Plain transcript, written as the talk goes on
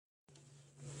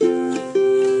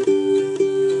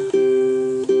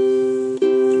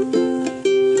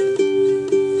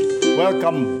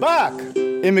Welcome back,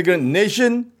 Immigrant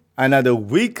Nation. Another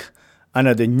week,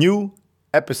 another new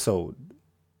episode.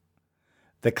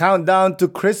 The countdown to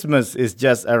Christmas is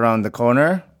just around the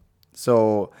corner.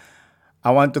 So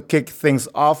I want to kick things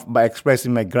off by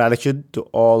expressing my gratitude to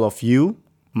all of you,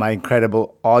 my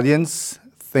incredible audience.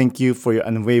 Thank you for your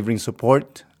unwavering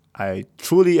support. I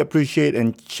truly appreciate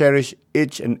and cherish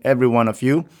each and every one of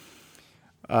you.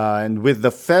 And with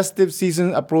the festive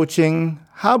season approaching,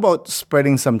 how about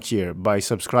spreading some cheer by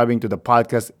subscribing to the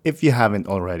podcast if you haven't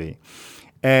already?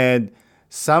 And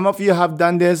some of you have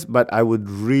done this, but I would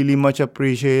really much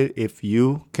appreciate if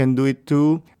you can do it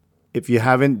too. If you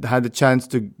haven't had the chance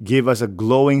to give us a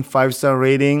glowing 5-star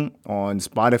rating on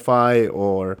Spotify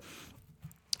or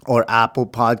Apple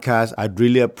Podcasts, I'd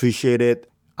really appreciate it.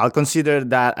 I'll consider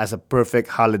that as a perfect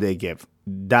holiday gift.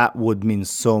 That would mean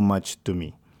so much to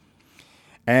me.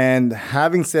 And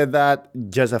having said that,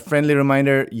 just a friendly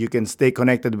reminder, you can stay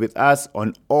connected with us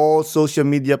on all social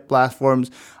media platforms.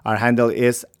 Our handle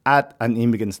is at An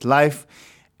Immigrant's Life.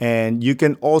 And you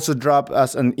can also drop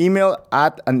us an email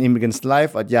at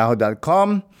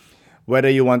animmigrant'slife@yahoo.com.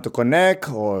 Whether you want to connect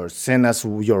or send us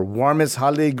your warmest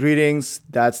holiday greetings,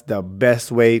 that's the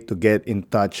best way to get in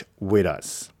touch with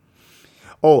us.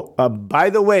 By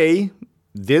the way,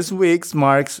 this week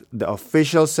marks the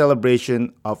official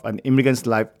celebration of An Immigrant's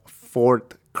Life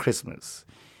 4th Christmas.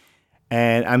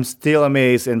 And I'm still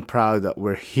amazed and proud that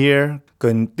we're here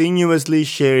continuously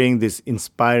sharing these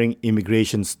inspiring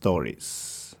immigration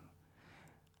stories.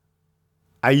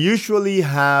 I usually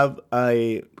have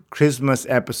a Christmas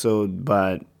episode,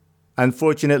 but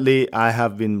unfortunately, I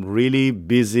have been really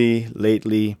busy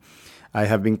lately. I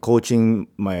have been coaching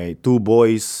my two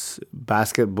boys'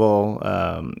 basketball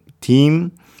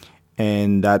team,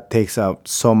 and that takes up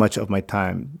so much of my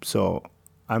time. So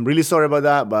I'm really sorry about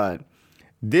that, but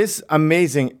this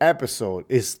amazing episode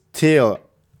is still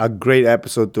a great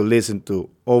episode to listen to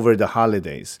over the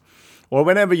holidays or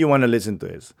whenever you want to listen to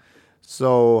it.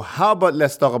 So how about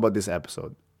let's talk about this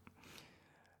episode?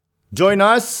 Join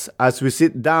us as we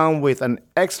sit down with an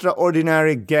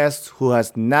extraordinary guest who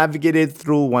has navigated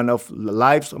through one of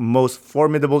life's most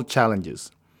formidable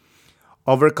challenges,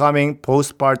 overcoming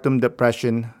postpartum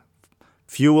depression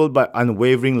fueled by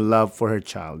unwavering love for her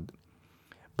child.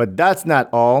 But that's not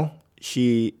all.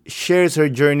 She shares her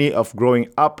journey of growing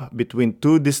up between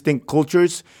two distinct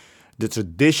cultures, the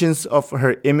traditions of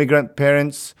her immigrant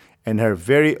parents, and her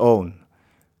very own.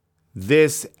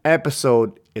 This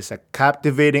episode is a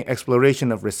captivating exploration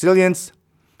of resilience,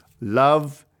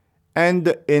 love, and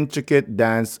the intricate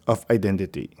dance of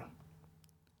identity.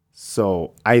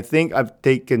 So I think I've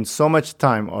taken so much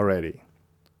time already.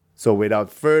 So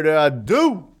without further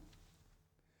ado,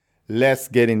 let's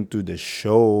get into the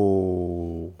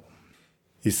show.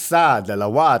 Isa,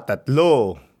 dalawa,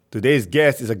 tatlo. Today's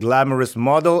guest is a glamorous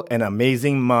model and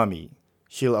amazing mommy.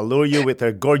 She'll allure you with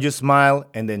her gorgeous smile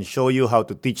and then show you how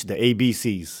to teach the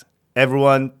ABCs.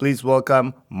 Everyone, please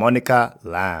welcome Monica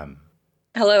Lam.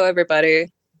 Hello, everybody.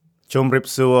 Chumrip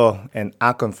Suo and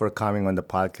Akon for coming on the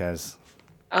podcast.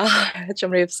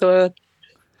 So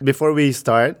Before we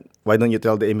start, why don't you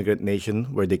tell the Immigrant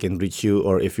Nation where they can reach you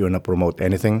or if you want to promote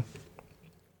anything?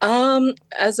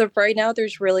 as of right now,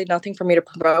 there's really nothing for me to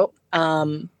promote.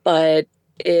 But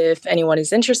if anyone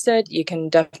is interested, you can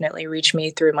definitely reach me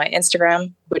through my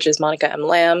Instagram, which is Monica M.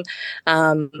 Lam.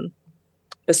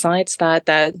 Besides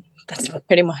that's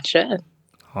pretty much it.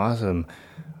 Awesome.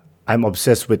 I'm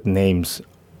obsessed with names.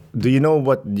 Do you know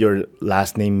what your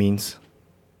last name means?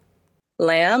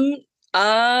 Lamb?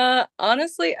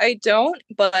 Honestly, I don't,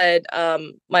 but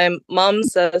my mom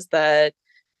says that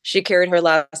she carried her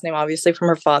last name obviously from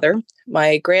her father.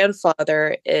 My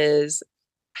grandfather is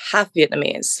half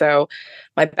Vietnamese, so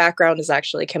my background is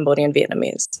actually Cambodian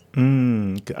Vietnamese.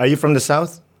 Are you from the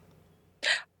South?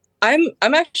 I'm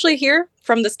actually here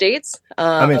from the States.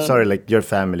 Sorry, like your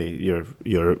family, your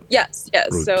Yes.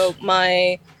 roots. So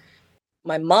my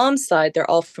mom's side, they're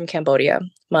all from Cambodia.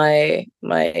 My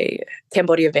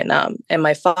Cambodia, Vietnam, and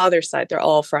my father's side, they're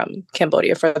all from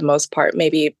Cambodia for the most part.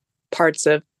 Maybe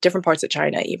different parts of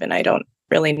China, even I don't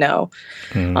really know,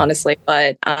 honestly.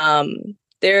 But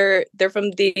they're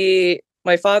from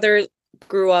my father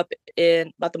grew up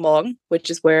in Battambang, which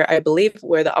is where I believe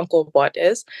where the Angkor Wat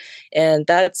is, and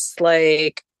that's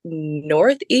like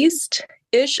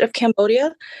northeast-ish of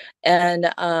Cambodia.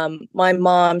 And my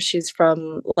mom, she's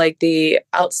from like the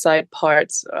outside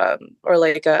parts, or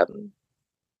like the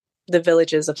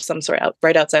villages of some sort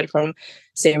right outside from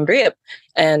Siem Reap.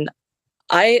 And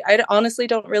I honestly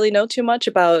don't really know too much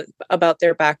about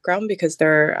their background because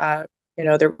they're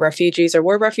they're refugees or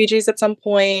were refugees at some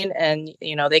point, and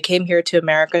they came here to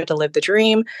America to live the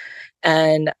dream,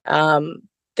 and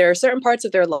there are certain parts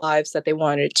of their lives that they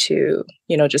wanted to,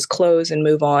 just close and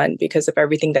move on because of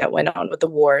everything that went on with the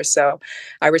war. So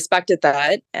I respected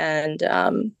that, and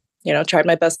tried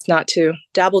my best not to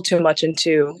dabble too much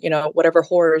into, whatever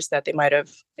horrors that they might have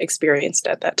experienced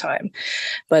at that time.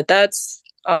 But that's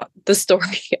the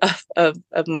story of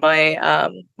my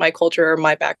my culture,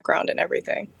 my background, and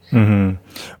everything. Mm-hmm.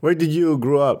 Where did you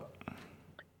grow up?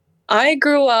 I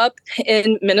grew up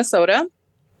in Minnesota.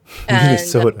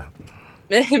 Minnesota.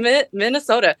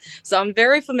 Minnesota. So I'm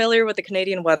very familiar with the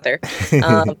Canadian weather.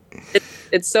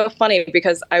 It's so funny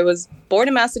because I was born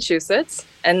in Massachusetts,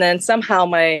 and then somehow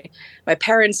my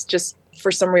parents just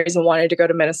for some reason wanted to go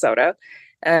to Minnesota,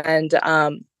 and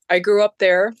I grew up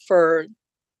there for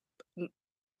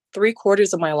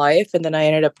 3/4 of my life, and then I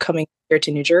ended up coming here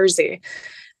to New Jersey.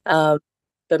 But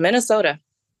Minnesota.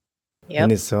 Yep.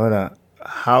 Minnesota.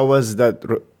 How was that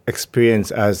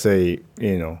experience as a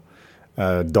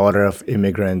daughter of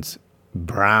immigrants,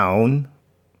 brown,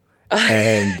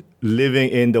 and living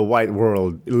in the white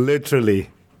world, literally?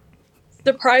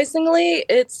 Surprisingly,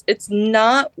 it's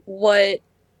not what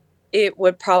it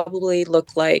would probably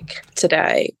look like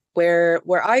today. Where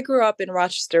I grew up in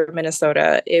Rochester,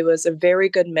 Minnesota, it was a very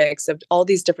good mix of all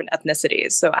these different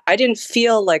ethnicities. So I didn't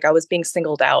feel like I was being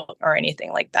singled out or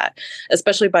anything like that,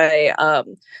 especially by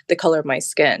the color of my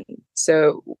skin.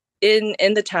 So in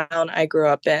the town I grew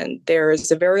up in, there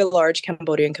is a very large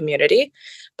Cambodian community,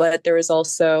 but there is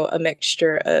also a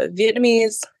mixture of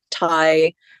Vietnamese,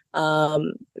 Thai,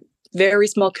 very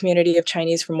small community of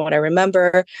Chinese from what I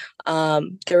remember.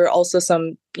 There were also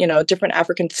some, different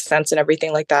African descents and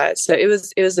everything like that. So it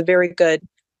was a very good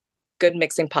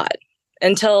mixing pot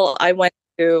until I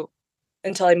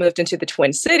moved into the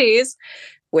Twin Cities,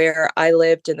 where I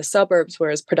lived in the suburbs where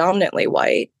it's predominantly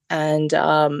white. And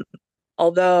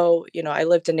although, I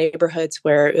lived in neighborhoods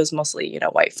where it was mostly,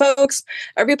 white folks,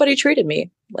 everybody treated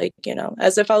me like,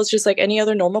 as if I was just like any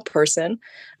other normal person.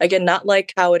 Again, not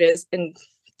like how it is in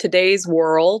today's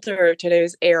world or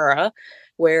today's era,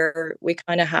 where we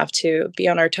kind of have to be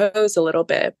on our toes a little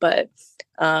bit. But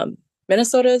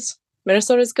Minnesota's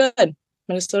good.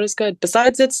 Minnesota's good.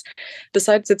 Besides its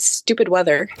stupid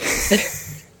weather,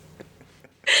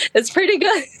 it's pretty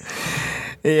good.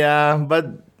 Yeah, but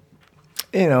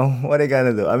what I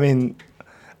gotta do? I mean,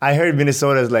 I heard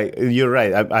Minnesota is like, you're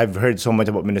right. I've heard so much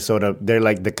about Minnesota. They're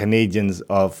like the Canadians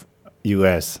of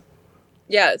U.S.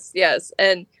 Yes,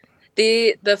 and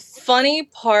the funny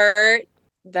part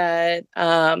that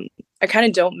I kind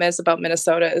of don't miss about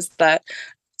Minnesota is that,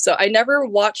 so I never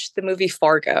watched the movie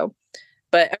Fargo,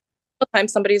 but every time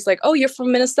somebody's like, "Oh, you're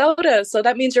from Minnesota, so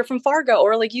that means you're from Fargo,"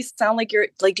 or like, "You sound like you're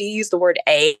like, do you use the word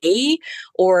a,"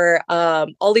 or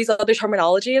all these other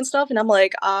terminology and stuff, and I'm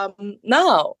like,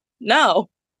 no,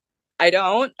 I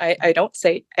don't. I don't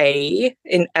say a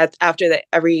after that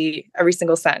every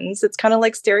single sentence. It's kind of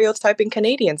like stereotyping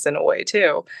Canadians in a way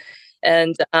too.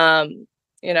 And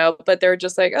but they're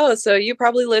just like, "Oh, so you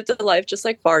probably lived a life just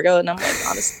like Fargo." And I'm like,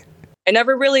 honestly, I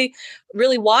never really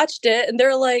watched it. And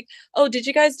they're like, "Oh, did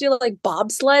you guys do like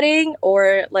bobsledding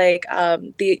or like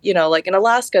like in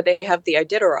Alaska they have the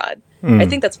Iditarod." I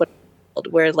think that's what it's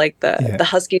called, where like the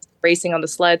Huskies racing on the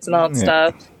sleds and all that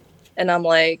stuff. And I'm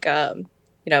like,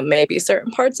 maybe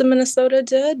certain parts of Minnesota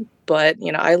did, but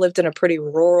I lived in a pretty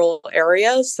rural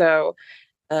area, so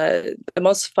the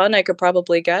most fun I could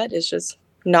probably get is just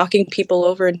knocking people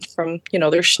over from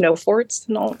their snow forts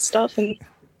and all that stuff, and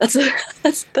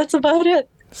that's about it.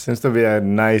 Seems to be a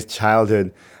nice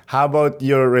childhood. How about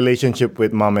your relationship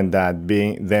with mom and dad,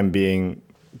 being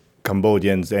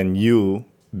Cambodians and you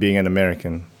being an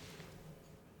American?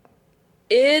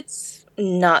 It's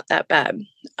not that bad.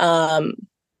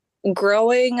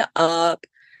 Growing up,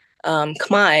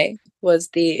 Khmer was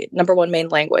the number one main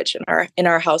language in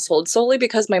our household, solely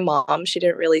because my mom, she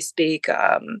didn't really speak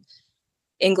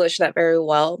English that very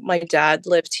well. My dad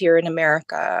lived here in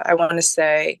America, I want to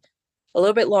say a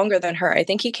little bit longer than her. I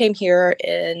think he came here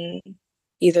in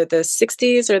either the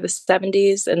 60s or the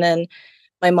 70s, and then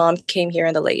my mom came here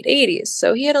in the late 80s.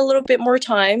 So he had a little bit more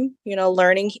time,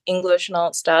 learning English and all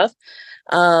that stuff.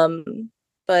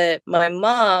 But my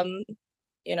mom,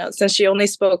 since she only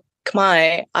spoke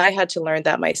Khmer, I had to learn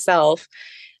that myself.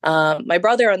 My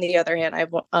brother, on the other hand, I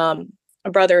have a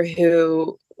brother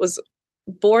who was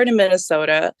born in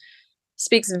Minnesota,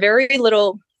 speaks very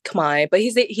little Khmer, but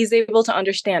he's able to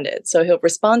understand it. So he'll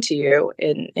respond to you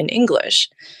in English.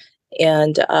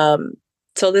 And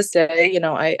till this day,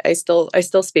 I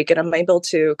still speak it. I'm able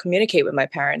to communicate with my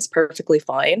parents perfectly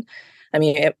fine. I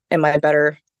mean, am I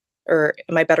better or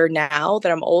am I better now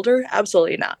that I'm older?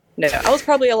 Absolutely not. No, I was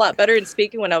probably a lot better in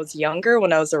speaking when I was younger,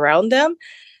 when I was around them.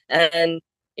 And,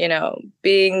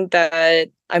 being that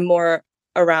I'm more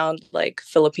around like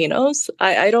Filipinos,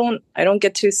 I don't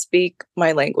get to speak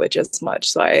my language as much.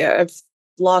 So I've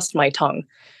lost my tongue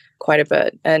quite a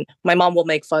bit. And my mom will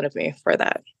make fun of me for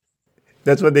that.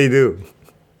 That's what they do.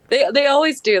 They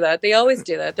always do that. They always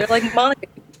do that. They're like, Monica,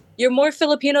 you're more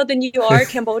Filipino than you are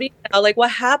Cambodian now. Like, what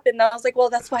happened? And I was like, well,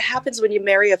 that's what happens when you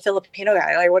marry a Filipino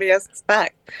guy. Like, what do you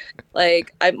expect?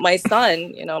 Like, my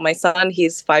son,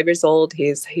 he's 5 years old.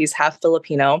 He's half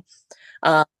Filipino.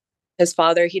 Uh, his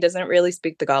father, he doesn't really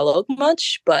speak Tagalog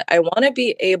much, but I want to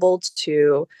be able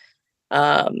to,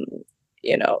 um,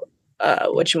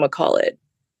 what you call it,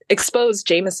 expose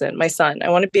Jameson, my son. I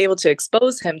want to be able to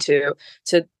expose him to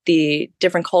the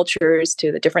different cultures,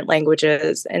 to the different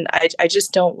languages, and I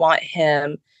just don't want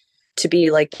him to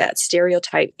be like that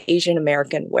stereotype Asian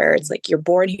American where it's like you're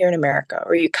born here in America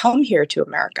or you come here to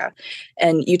America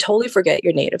and you totally forget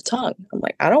your native tongue. I'm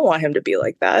like, I don't want him to be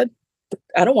like that.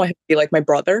 I don't want him to be like my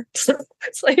brother. So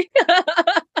it's like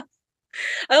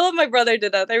I love my brother to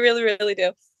death. I really, really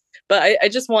do. But I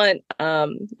just want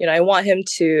I want him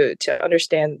to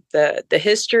understand the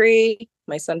history,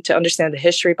 my son to understand the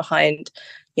history behind,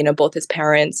 both his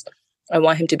parents. I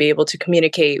want him to be able to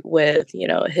communicate with,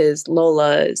 his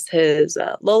lolas, his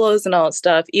lolos and all that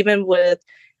stuff, even with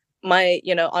my,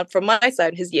 from my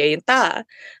side, his ye and ta.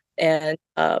 And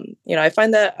I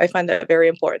find that very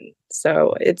important.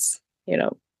 So it's,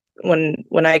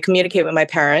 when I communicate with my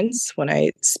parents, when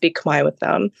I speak Khmer with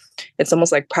them, it's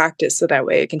almost like practice. So that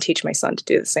way I can teach my son to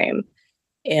do the same.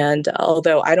 And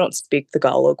although I don't speak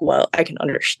Tagalog well, I can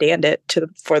understand it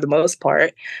for the most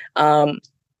part.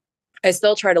 I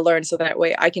still try to learn so that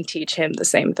way I can teach him the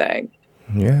same thing.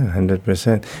 Yeah,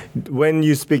 100%. When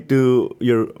you speak to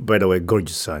your, by the way,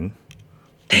 gorgeous son,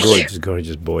 gorgeous,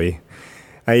 gorgeous boy,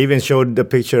 I even showed the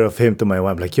picture of him to my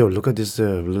wife. Like, yo, look at this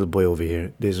little boy over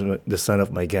here. This is the son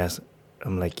of my gas.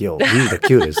 I'm like, yo, he's the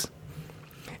cutest.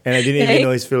 And I didn't even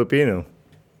know he's Filipino.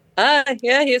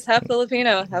 Yeah, he's half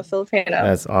Filipino, half Filipino.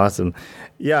 That's awesome.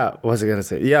 Yeah, what was I gonna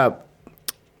say? Yeah,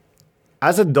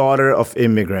 as a daughter of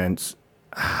immigrants,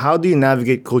 how do you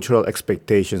navigate cultural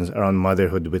expectations around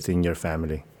motherhood within your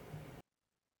family?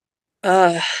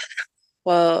 Uh,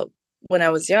 well, when I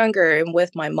was younger and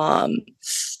with my mom,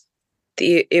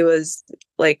 it was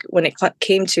like when it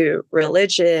came to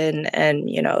religion and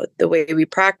the way we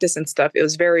practice and stuff, it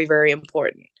was very, very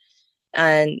important.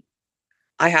 And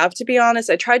I have to be honest,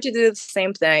 I tried to do the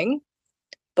same thing,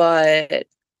 but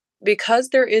because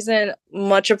there isn't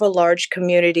much of a large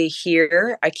community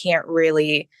here, I can't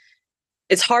really,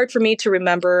 it's hard for me to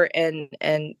remember and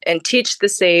teach the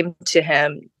same to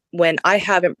him when I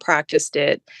haven't practiced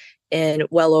it in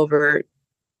well over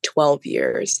 12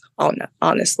 years,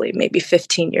 honestly, maybe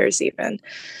 15 years even.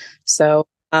 So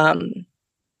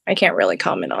I can't really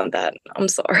comment on that. I'm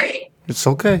sorry. It's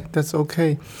okay. That's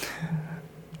okay.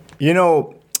 You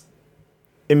know,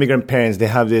 immigrant parents, they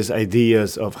have these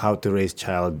ideas of how to raise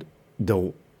child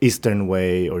the Eastern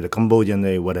way or the Cambodian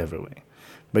way, whatever way.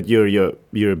 But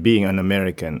you're being an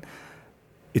American.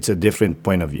 It's a different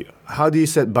point of view. How do you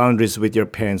set boundaries with your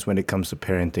parents when it comes to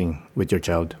parenting with your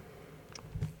child?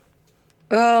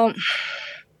 Well,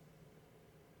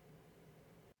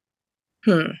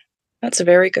 that's a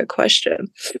very good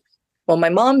question. Well, my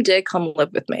mom did come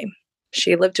live with me.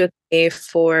 She lived with me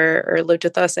or lived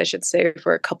with us, I should say,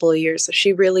 for a couple of years. So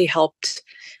she really helped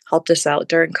us out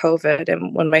during COVID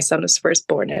and when my son was first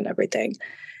born and everything.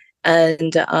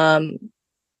 And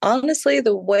honestly,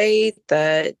 the way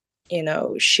that,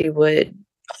 she would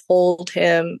hold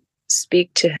him,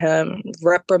 speak to him,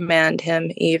 reprimand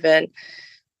him even,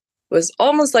 was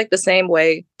almost like the same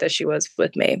way that she was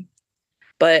with me.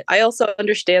 But I also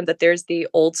understand that there's the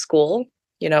old school,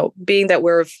 being that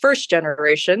we're first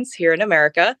generations here in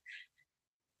America.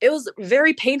 It was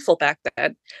very painful back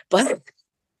then, but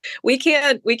we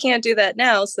can't do that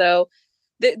now. So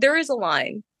there is a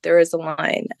line. There is a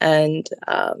line, and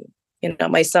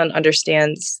my son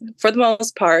understands for the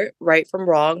most part right from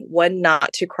wrong, when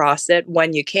not to cross it,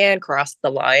 when you can cross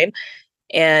the line,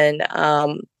 and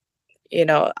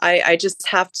I just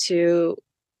have to,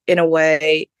 in a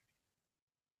way,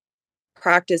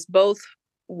 practice both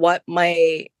what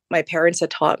my parents had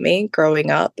taught me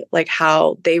growing up, like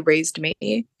how they raised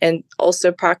me, and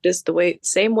also practice the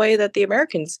same way that the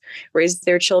Americans raised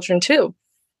their children too.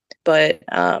 But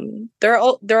there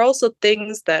are also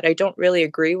things that I don't really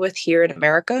agree with here in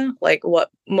America, like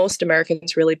what most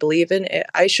Americans really believe in.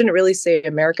 I shouldn't really say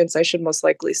Americans. I should most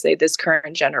likely say this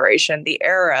current generation, the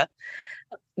era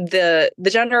the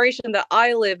generation that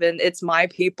I live in, it's my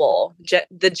people, Gen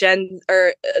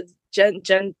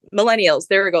millennials.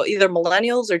 There we go. Either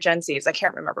millennials or Gen Zs. I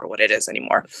can't remember what it is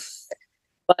anymore.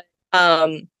 But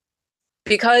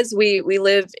because we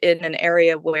live in an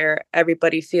area where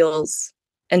everybody feels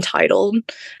entitled,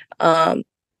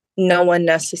 no one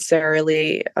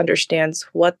necessarily understands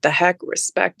what the heck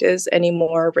respect is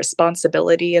anymore,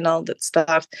 responsibility and all that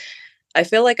stuff. I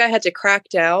feel like I had to crack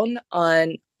down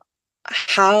and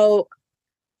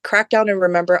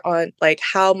remember on like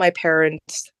how my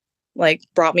parents like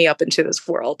brought me up into this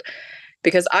world,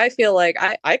 because I feel like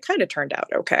I kind of turned out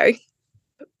okay.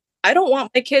 I don't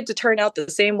want my kid to turn out the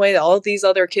same way that all of these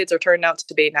other kids are turning out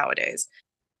to be nowadays.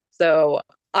 So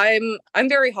I'm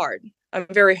very hard. I'm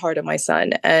very hard on my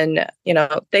son. And,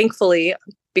 thankfully,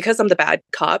 because I'm the bad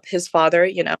cop, his father,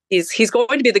 he's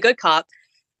going to be the good cop,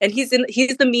 and he's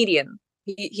the median.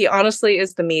 He honestly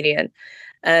is the median.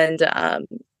 And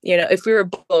if we were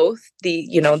both the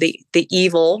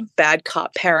evil bad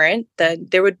cop parent, then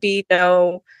there'd be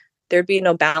no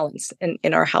balance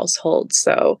in our household.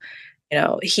 So,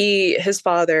 his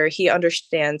father, he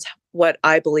understands what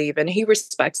I believe and he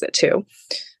respects it too.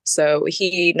 So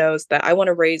he knows that I want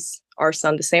to raise our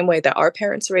son the same way that our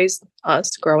parents raised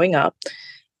us growing up.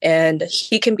 And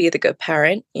he can be the good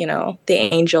parent, the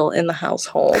angel in the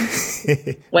household.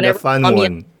 Whenever the fun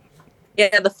one.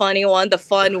 Yeah, the funny one, the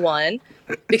fun one.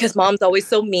 Because mom's always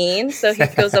so mean. So he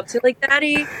goes up to like,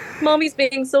 Daddy, mommy's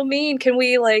being so mean. Can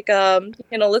we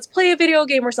let's play a video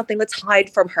game or something? Let's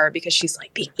hide from her because she's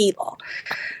like being evil.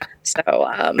 So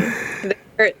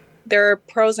there are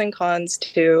pros and cons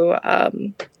to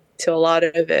a lot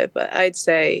of it, but I'd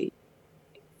say,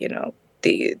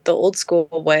 the old school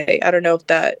way. I don't know if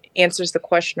that answers the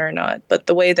question or not, but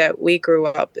the way that we grew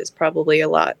up is probably a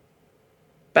lot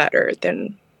better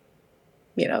than,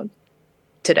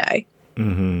 today.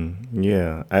 Mm-hmm.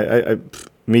 Yeah, I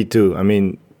me too. I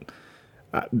mean,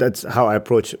 that's how I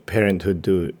approach parenthood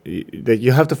too. That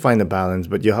you have to find a balance,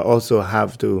 but you also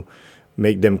have to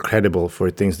make them credible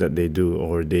for things that they do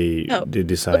or they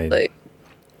decide. Absolutely.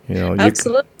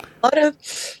 Absolutely. A lot of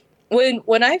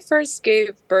when I first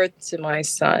gave birth to my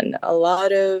son,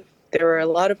 there were a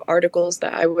lot of articles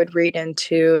that I would read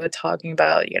into talking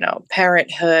about,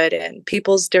 parenthood and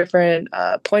people's different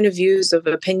point of views of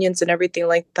opinions and everything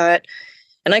like that.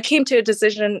 And I came to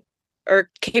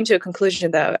a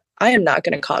conclusion that I am not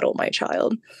going to coddle my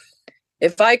child.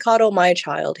 If I coddle my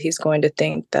child, he's going to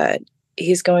think that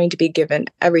he's going to be given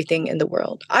everything in the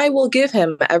world. I will give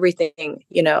him everything,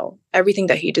 everything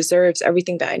that he deserves,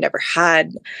 everything that I never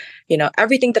had,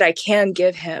 everything that I can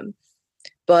give him.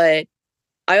 But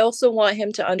I also want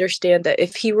him to understand that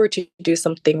if he were to do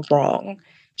something wrong,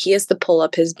 he has to pull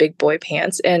up his big boy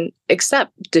pants and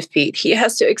accept defeat. He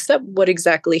has to accept what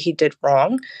exactly he did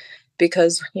wrong.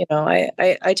 Because,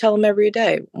 I tell him every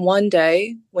day, one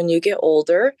day when you get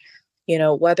older,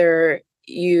 whether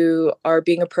you are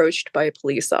being approached by a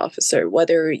police officer,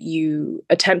 whether you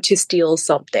attempt to steal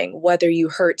something, whether you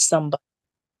hurt somebody,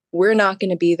 we're not going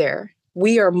to be there.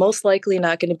 We are most likely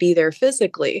not going to be there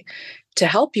physically to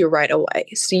help you right away.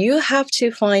 So you have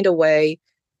to find a way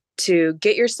to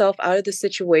get yourself out of the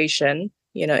situation,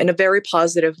 in a very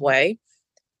positive way,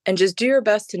 and just do your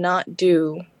best to not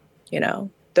do,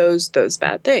 those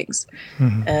bad things.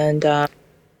 Mm-hmm. And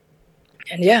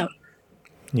yeah.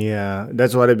 Yeah,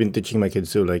 that's what I've been teaching my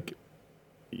kids too. Like,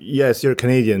 yes, you're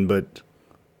Canadian, but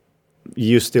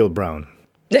you're still brown.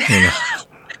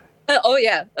 Oh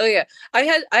yeah.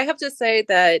 I have to say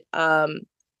that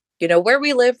where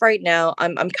we live right now,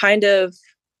 I'm kind of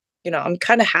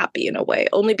happy in a way,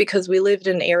 only because we lived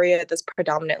in an area that's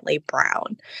predominantly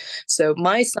brown. So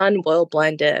my son will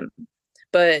blend in.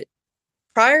 But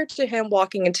prior to him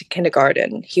walking into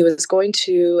kindergarten, he was going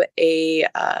to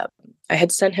I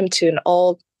had sent him to an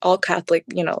all Catholic,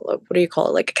 what do you call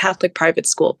it? Like a Catholic private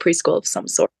school, preschool of some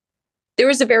sort. There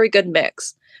was a very good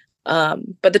mix.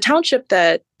 But the township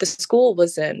that the school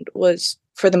was in was,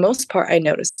 for the most part, I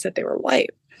noticed that they were white.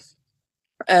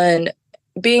 And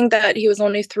being that he was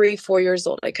only 3-4 years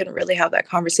old, I couldn't really have that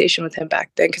conversation with him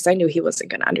back then because I knew he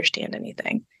wasn't going to understand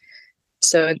anything.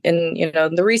 So in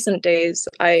the recent days,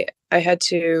 I had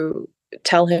to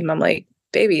tell him, I'm like,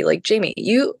 baby, like Jamie,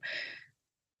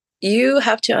 you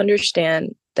have to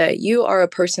understand that you are a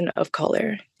person of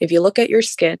color. If you look at your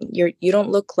skin, you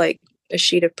don't look like a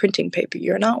sheet of printing paper.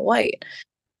 You're not white.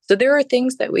 So there are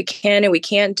things that we can and we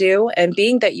can't do. And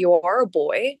being that you are a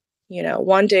boy,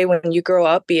 one day when you grow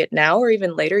up, be it now or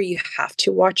even later, you have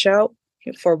to watch out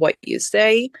for what you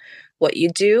say, what you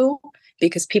do,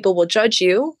 because people will judge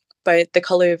you by the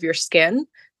color of your skin.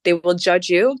 They will judge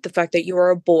you, the fact that you are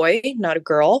a boy, not a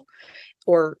girl,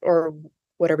 or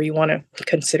whatever you want to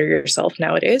consider yourself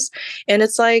nowadays. And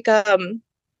it's like,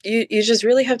 you just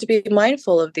really have to be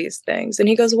mindful of these things. And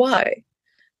he goes, why?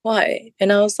 Why?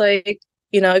 And I was like,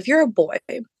 if you're a boy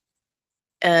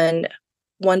and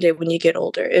one day when you get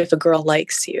older, if a girl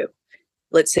likes you,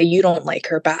 let's say you don't like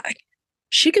her back,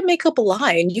 she could make up a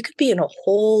lie and you could be in a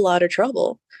whole lot of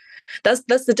trouble.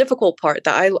 That's the difficult part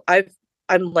that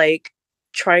I'm like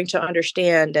trying to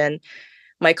understand. And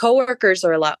my coworkers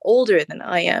are a lot older than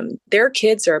I am. Their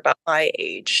kids are about my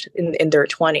age, in their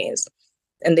 20s.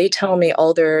 And they tell me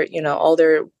all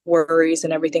their worries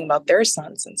and everything about their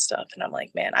sons and stuff. And I'm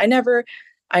like, man, I never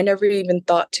even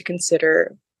thought to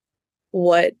consider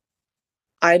what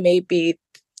I may be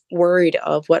worried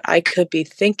of, what I could be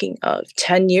thinking of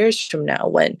 10 years from now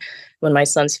when my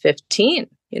son's 15,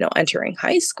 entering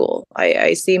high school.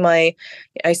 I see my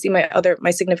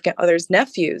significant other's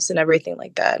nephews and everything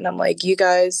like that. And I'm like, you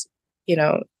guys,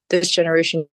 this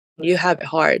generation, you have it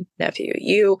hard, nephew.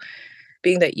 You,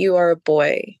 being that you are a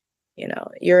boy,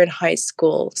 you're in high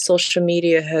school, social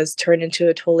media has turned into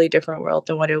a totally different world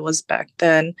than what it was back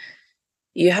then.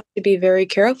 You have to be very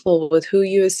careful with who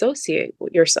you associate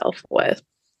yourself with.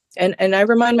 And I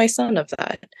remind my son of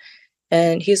that.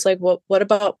 And he's like, well, what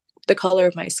about the color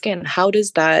of my skin? How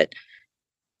is that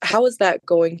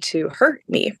going to hurt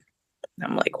me? And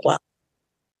I'm like, well,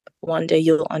 one day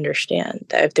you'll understand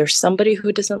that if there's somebody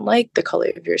who doesn't like the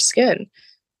color of your skin,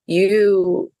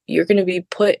 you're going to be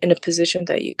put in a position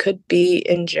that you could be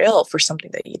in jail for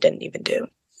something that you didn't even do.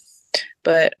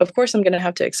 But of course, I'm going to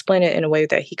have to explain it in a way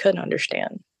that he couldn't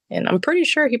understand. And I'm pretty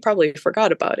sure he probably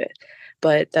forgot about it.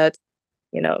 But that's,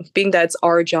 being that's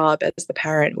our job as the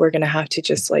parent, we're going to have to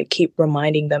just like keep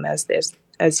reminding them as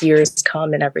years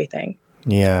come and everything.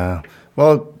 Yeah.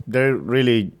 Well, they're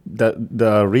really,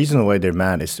 the reason why they're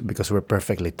mad is because we're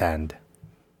perfectly tanned.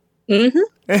 Mm-hmm.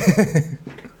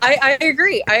 I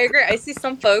agree. I see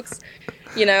some folks,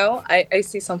 I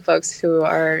see some folks who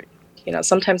are,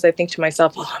 sometimes I think to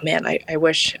myself, oh man, I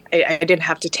wish I didn't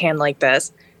have to tan like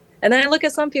this. And then I look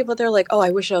at some people, they're like, oh,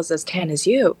 I wish I was as tan as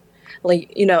you.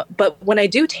 Like, but when I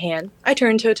do tan, I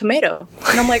turn into a tomato.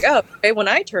 And I'm like, oh, okay, when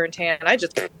I turn tan, I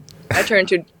turn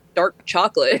into dark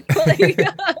chocolate.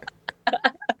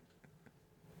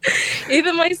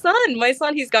 Even my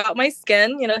son, he's got my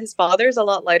skin. His father's a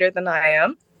lot lighter than I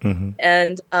am. Mm-hmm.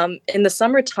 And in the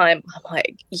summertime, I'm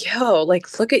like, yo,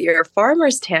 like, look at your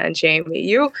farmer's tan, Jamie.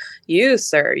 You,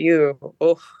 sir, you're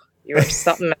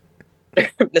something,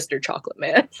 Mr. Chocolate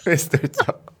Man. Mr.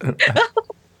 Chocolate Man.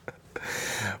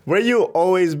 Were you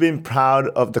always been proud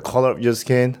of the color of your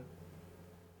skin?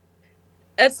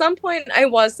 At some point, I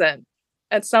wasn't.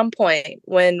 At some point,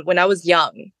 when I was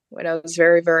young, when I was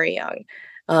very, very young,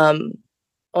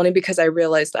 only because I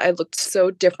realized that I looked so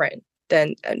different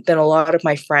than a lot of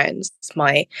my friends.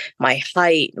 My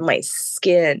height, my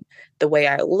skin, the way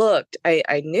I looked,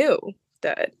 I knew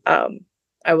that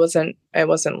I wasn't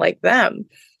like them.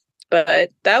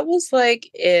 But that was like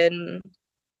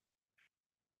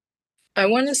I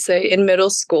want to say in middle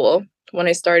school, when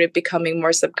I started becoming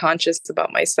more subconscious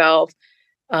about myself,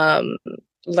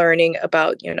 learning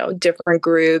about, different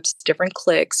groups, different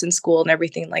cliques in school and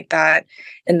everything like that.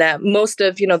 And that most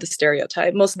of, the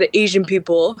stereotype, most of the Asian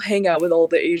people hang out with all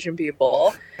the Asian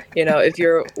people. If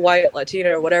you're white,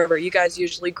 Latino, or whatever, you guys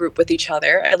usually group with each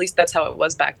other. At least that's how it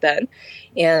was back then.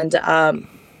 And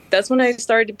that's when I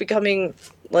started becoming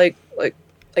like,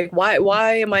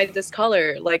 why am I this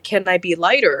color? Like, can I be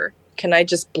lighter? Can I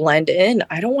just blend in?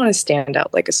 I don't want to stand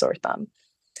out like a sore thumb.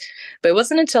 But it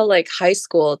wasn't until like high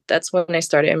school, that's when I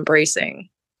started embracing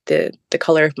the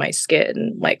color of my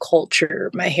skin, my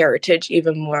culture, my heritage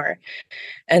even more.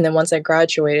 And then once I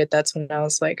graduated, that's when I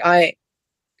was like, I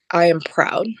am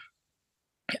proud.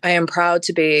 I am proud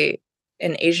to be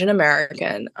an Asian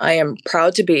American. I am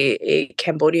proud to be a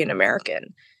Cambodian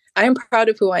American. I am proud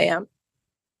of who I am.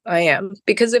 I am.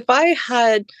 Because if I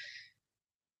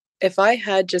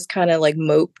had just kind of like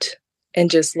moped and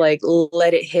just like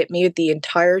let it hit me the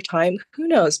entire time, who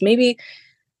knows, maybe,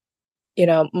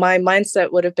 my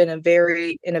mindset would have been in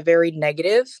a very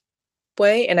negative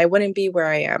way, and I wouldn't be where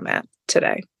I am at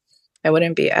today. I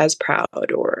wouldn't be as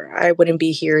proud, or I wouldn't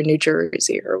be here in New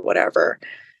Jersey or whatever.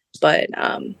 But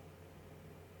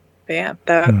yeah,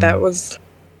 that's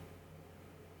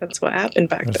what happened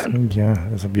back then. Yeah,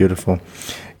 that's beautiful.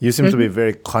 You seem to be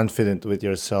very confident with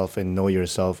yourself and know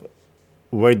yourself.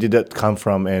 Where did that come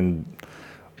from, and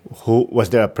who was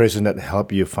there a person that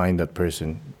helped you find that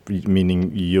person,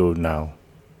 meaning you now?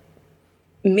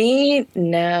 Me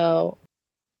now,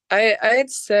 I'd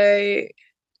say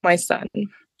my son.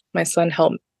 My son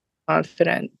helped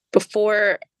confident.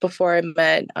 Before I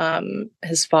met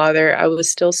his father, I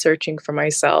was still searching for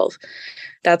myself.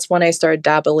 That's when I started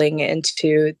dabbling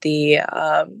into the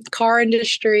car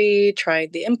industry,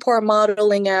 trying the import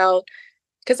modeling out,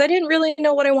 because I didn't really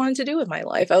know what I wanted to do with my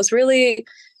life. I was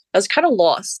kind of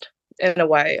lost in a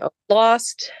way,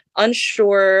 lost,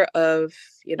 unsure of,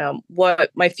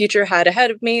 what my future had ahead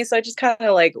of me. So I just kind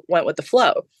of like went with the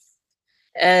flow.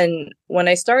 And when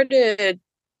I started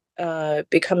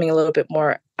becoming a little bit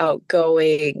more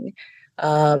outgoing,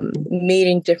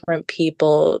 meeting different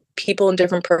people in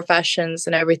different professions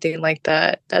and everything like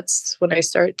that, that's when I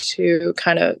start to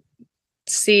kind of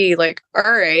see like, all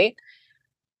right,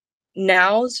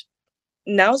 now's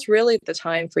now's really the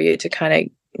time for you to kind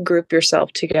of group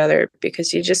yourself together,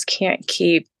 because you just can't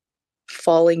keep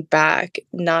falling back,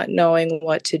 not knowing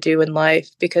what to do in life,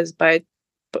 because by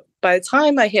the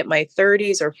time I hit my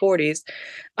 30s or 40s,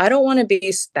 I don't want to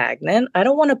be stagnant. I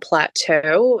don't want to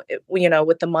plateau,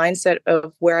 with the mindset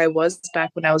of where I was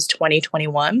back when I was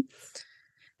 2021.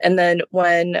 And then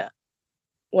when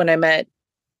I met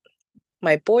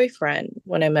my boyfriend,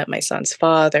 when I met my son's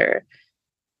father,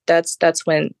 that's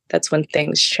when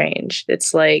things changed.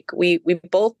 It's like we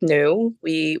both knew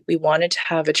we wanted to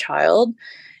have a child,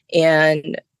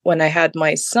 and when I had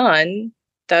my son,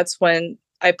 that's when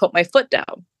I put my foot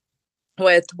down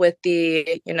with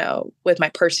the with my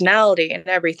personality and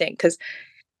everything, because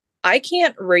I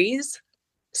can't raise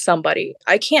somebody,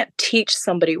 I can't teach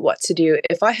somebody what to do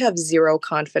if I have zero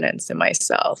confidence in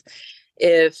myself.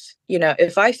 If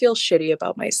I feel shitty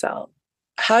about myself,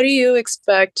 how do you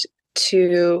expect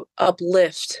to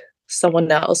uplift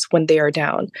someone else when they are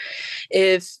down?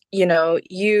 If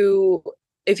you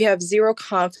have zero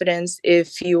confidence,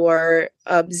 if you are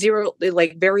zero,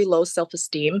 like very low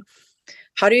self-esteem,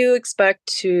 how do you expect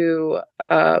to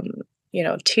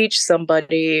teach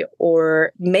somebody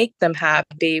or make them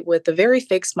happy with a very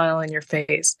fake smile on your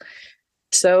face?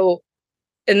 So,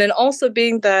 and then also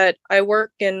being that I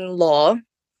work in law,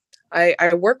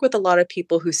 I work with a lot of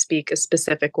people who speak a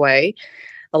specific way.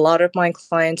 A lot of my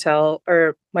clientele,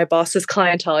 or my boss's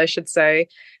clientele, I should say,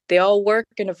 they all work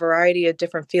in a variety of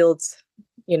different fields,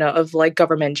 of like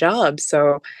government jobs.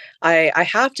 So I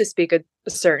have to speak a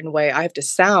certain way. I have to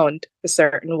sound a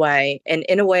certain way. And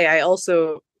in a way, I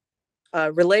also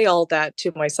relay all that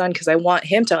to my son, because I want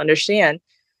him to understand,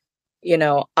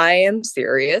 I am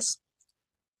serious.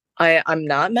 I'm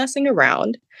not messing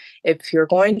around. If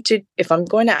I'm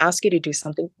going to ask you to do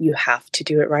something, you have to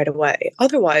do it right away.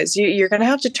 Otherwise, you're going to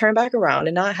have to turn back around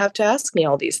and not have to ask me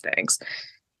all these things.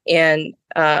 And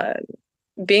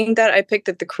being that I picked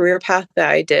the career path that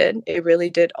I did, it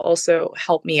really did also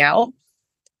help me out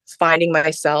finding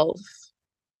myself,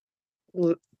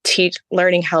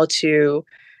 learning how to,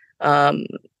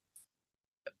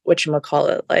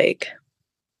 whatchamacallit, like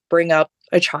bring up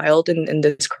a child in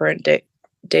this current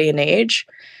day and age.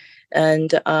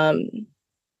 And,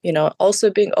 also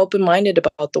being open-minded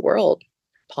about the world,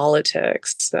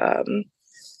 politics,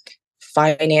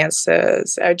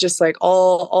 finances, just like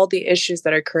all the issues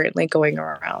that are currently going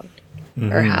around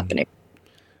are happening.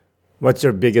 What's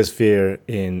your biggest fear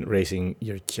in raising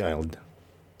your child?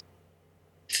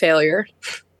 Failure.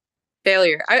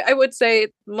 I would say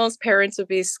most parents would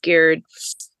be scared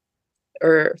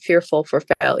or fearful for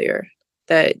failure,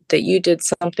 that you did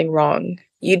something wrong.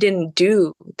 You didn't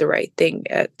do the right thing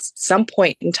at some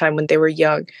point in time when they were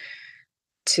young,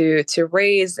 to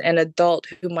raise an adult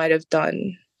who might have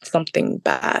done something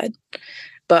bad.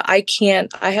 But I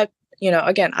can't, I have,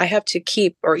 again, I have to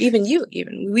keep, or even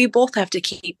we both have to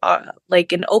keep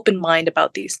like an open mind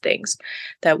about these things,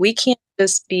 that we can't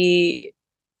just be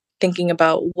thinking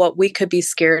about what we could be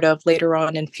scared of later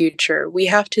on in future. We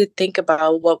have to think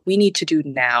about what we need to do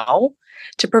now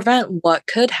to prevent what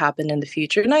could happen in the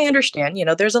future. And I understand,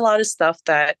 there's a lot of stuff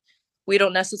that we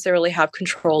don't necessarily have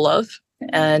control of.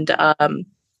 And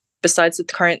besides the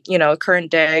current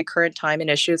day, current time and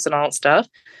issues and all that stuff.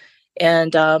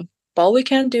 And all we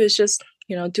can do is just,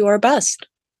 do our best.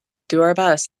 Do our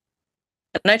best.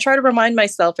 And I try to remind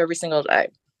myself every single day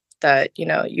that,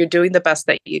 you're doing the best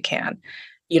that you can.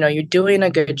 You're doing a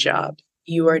good job.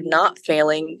 You are not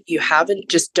failing.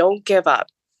 Just don't give up.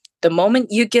 The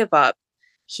moment you give up,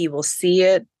 he will see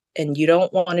it. And you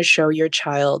don't want to show your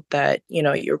child that,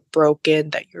 you're broken,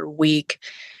 that you're weak,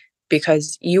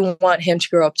 because you want him to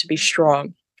grow up to be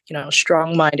strong,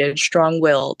 strong-minded,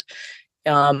 strong-willed,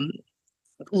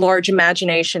 large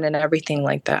imagination and everything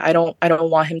like that. I don't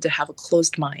want him to have a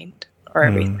closed mind or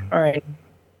everything. All right.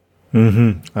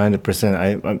 100%.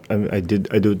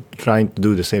 I do trying to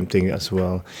do the same thing as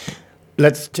well.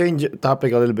 Let's change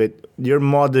topic a little bit. Your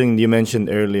modeling you mentioned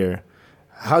earlier.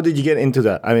 How did you get into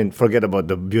that? I mean, forget about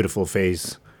the beautiful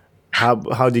face. How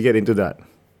did you get into that?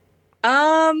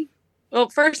 Um, well,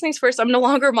 first things first, I'm no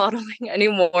longer modeling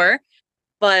anymore.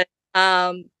 But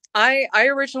I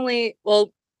originally,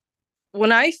 well,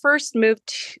 when I first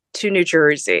moved to New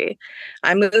Jersey,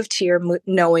 I moved here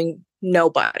knowing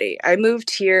nobody. I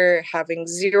moved here having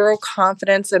zero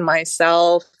confidence in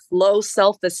myself, low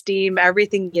self-esteem,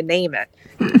 everything you name it.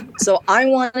 So I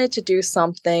wanted to do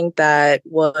something that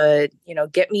would,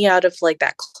 get me out of like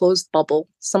that closed bubble,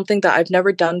 something that I've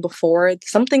never done before,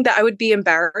 something that I would be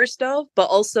embarrassed of, but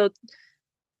also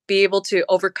be able to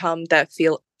overcome that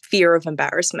fear of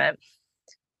embarrassment.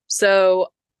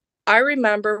 So I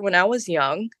remember when I was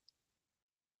young,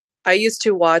 I used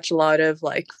to watch a lot of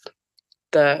like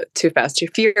the Too Fast, Too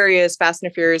Furious, Fast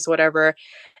and Furious, whatever.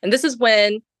 And this is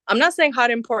when I'm not saying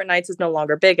Hot Important Nights is no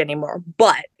longer big anymore,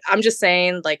 but I'm just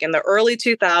saying like in the early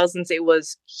 2000s, it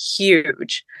was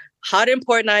huge. Hot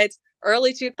Important Nights,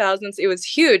 early 2000s, it was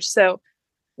huge. So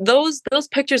those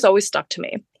pictures always stuck to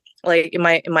me, like in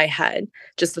my head.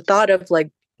 Just the thought of like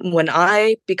when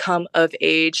I become of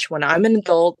age, when I'm an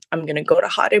adult, I'm gonna go to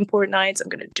Hot Important Nights. I'm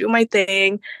gonna do my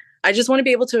thing. I just want to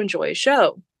be able to enjoy a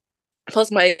show.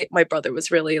 Plus, my brother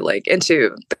was really like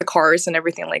into the cars and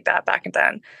everything like that back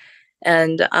then.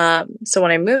 And so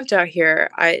when I moved out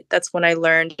here, that's when I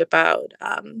learned about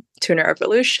Tuner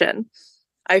Evolution.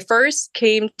 I first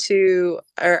came to,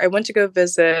 or I went to go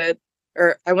visit,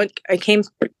 I came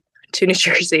to New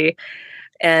Jersey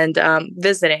and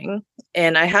visiting,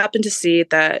 and I happened to see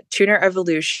that Tuner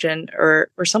Evolution or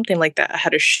something like that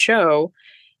had a show,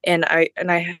 and I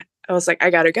was like, I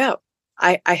gotta go.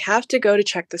 I have to go to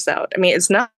check this out. I mean, it's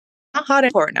not Hot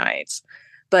Important Nights,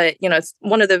 but it's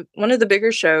one of the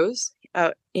bigger shows,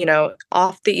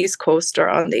 off the East Coast or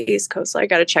on the East Coast. So I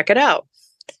got to check it out.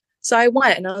 So I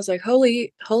went and I was like,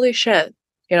 holy shit.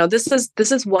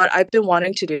 This is what I've been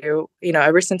wanting to do,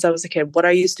 ever since I was a kid, what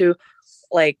I used to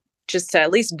like just to at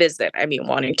least visit. I mean,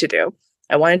 wanting to do.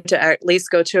 I wanted to at least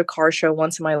go to a car show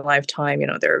once in my lifetime.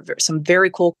 There are some very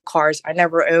cool cars. I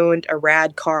never owned a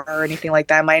rad car or anything like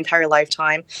that in my entire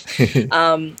lifetime.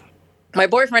 My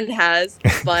boyfriend has,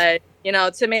 but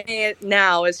to me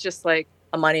now it's just like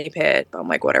a money pit. I'm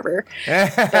like, whatever.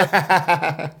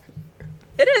 It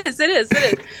is.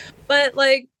 But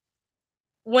like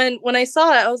when I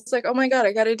saw it, I was like, oh my God,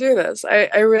 I got to do this.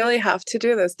 I really have to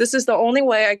do this. This is the only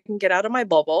way I can get out of my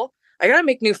bubble. I got to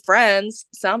make new friends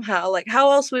somehow. Like,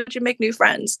 how else would you make new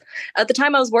friends? At the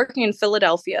time I was working in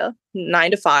Philadelphia,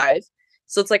 9 to 5.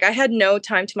 So it's like I had no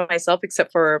time to myself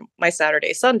except for my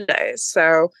Saturday, Sundays.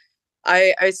 So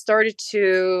I started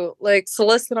to like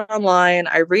solicit online.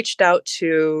 I reached out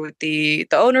to the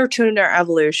owner of Tuner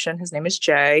Evolution. His name is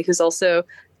Jay, who's also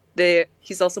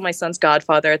my son's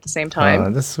godfather at the same time. Oh,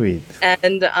 that's sweet.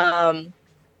 And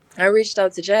I reached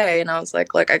out to Jay and I was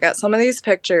like, look, I got some of these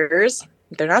pictures.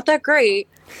 They're not that great,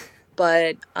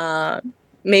 but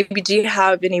maybe do you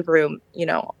have any room,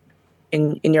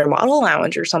 in your model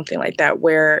lounge or something like that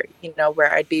where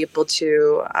I'd be able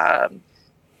to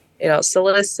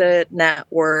solicit,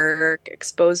 network,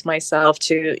 expose myself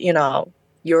to,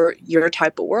 your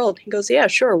type of world. He goes, yeah,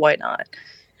 sure. Why not?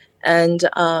 And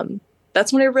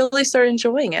that's when I really started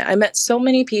enjoying it. I met so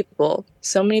many people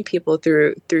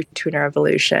through Tuner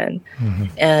Evolution. Mm-hmm.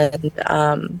 And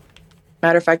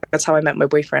matter of fact, that's how I met my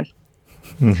boyfriend.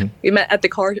 Mm-hmm. We met at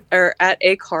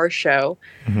a car show.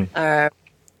 Mm-hmm.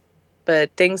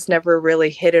 But things never really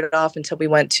hit it off until we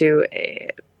went to a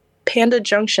Panda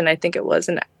Junction, I think it was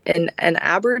in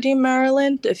Aberdeen,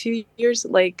 Maryland, a few years,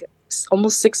 like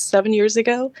almost 6-7 years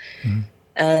ago. Mm-hmm.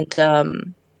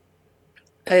 And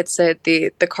I'd say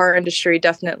the car industry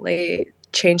definitely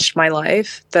changed my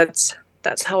life. That's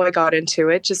how I got into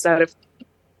it, just out of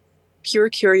pure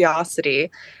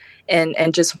curiosity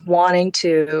and just wanting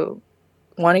to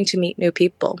meet new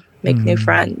people, make new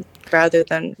friends, rather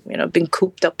than being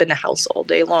cooped up in a house all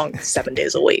day long, 7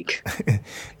 days a week.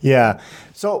 Yeah.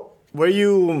 So I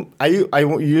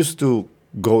used to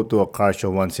go to a car show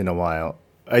once in a while.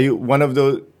 Are you one of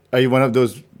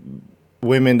those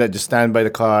women that just stand by the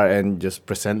car and just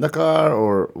present the car,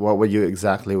 or what were you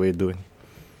doing?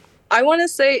 I want to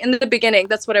say in the beginning,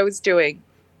 that's what I was doing.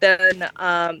 Then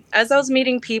as I was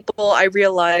meeting people, I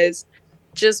realized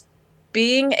just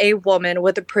being a woman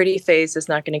with a pretty face is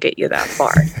not going to get you that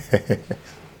far.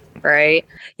 Right?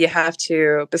 You have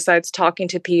to, besides talking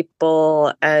to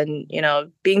people and,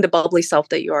 being the bubbly self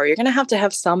that you are, you're going to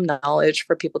have some knowledge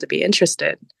for people to be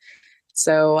interested.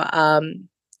 So,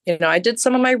 I did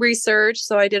some of my research.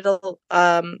 So I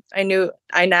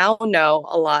now know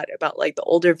a lot about like the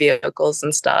older vehicles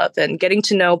and stuff, and getting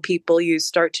to know people, you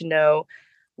start to know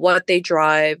what they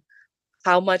drive,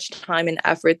 how much time and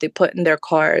effort they put in their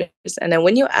cars. And then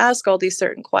when you ask all these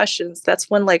certain questions, that's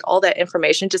when like all that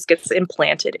information just gets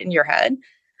implanted in your head.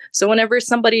 So whenever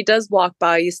somebody does walk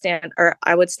by,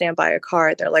 I would stand by a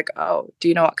car. They're like, "Oh, do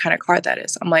you know what kind of car that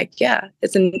is?" I'm like, "Yeah,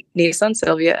 it's a Nissan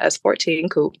Silvia S14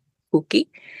 Coupe.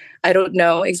 I don't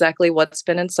know exactly what's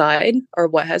been inside or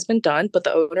what has been done, but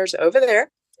the owner's over there.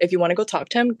 If you want to go talk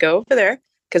to him, go over there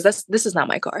because this is not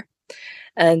my car."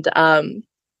 And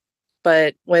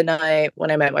but when I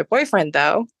met my boyfriend,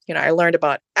 though, I learned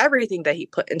about everything that he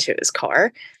put into his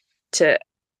car, to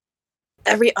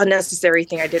every unnecessary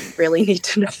thing I didn't really need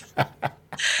to know.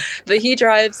 But he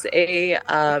drives a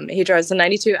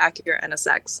 92 Acura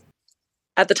NSX.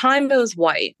 At the time, it was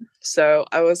white, so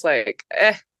I was like,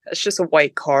 it's just a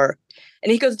white car.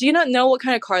 And he goes, "Do you not know what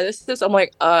kind of car this is?" I'm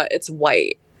like, it's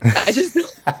white.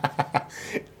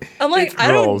 I'm like,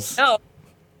 I don't know.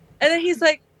 And then he's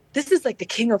like, "This is like the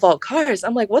king of all cars."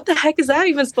 I'm like, "What the heck is that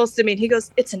even supposed to mean?" He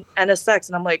goes, "It's an NSX."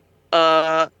 And I'm like,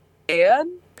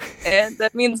 and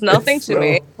that means nothing to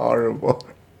me. Horrible.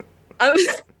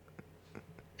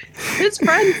 His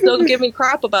friends still give me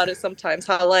crap about it sometimes.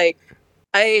 How like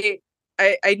I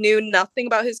knew nothing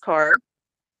about his car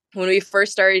when we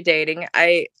first started dating.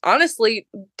 I honestly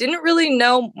didn't really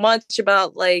know much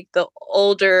about like the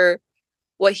older,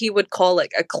 what he would call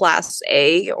like a class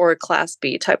A or a class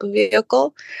B type of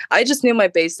vehicle. I just knew my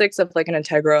basics of like an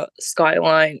Integra,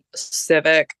 Skyline,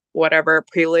 Civic, whatever,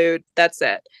 Prelude. That's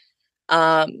it.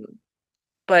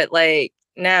 But like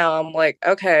now I'm like,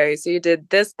 okay, so you did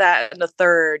this, that, and the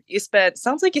third.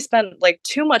 Sounds like you spent like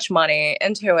too much money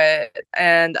into it,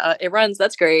 and it runs.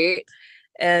 That's great.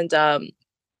 And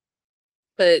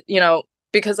but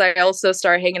because I also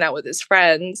started hanging out with his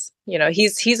friends,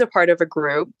 he's a part of a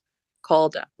group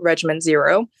called Regiment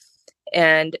Zero,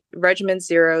 and Regiment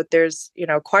Zero, there's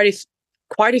quite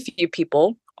a few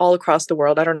people all across the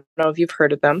world. I don't know if you've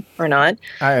heard of them or not.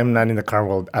 I am not in the car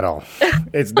world at all.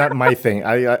 It's not my thing.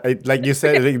 I like you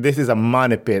said, like, this is a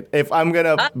money pit. If I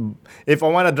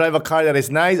want to drive a car that is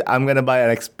nice, I'm gonna buy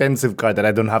an expensive car that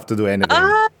I don't have to do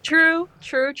anything. True.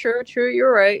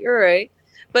 You're right.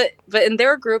 But in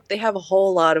their group, they have a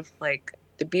whole lot of like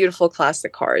the beautiful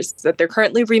classic cars that they're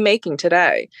currently remaking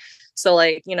today. So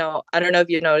like, I don't know if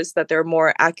you noticed that there are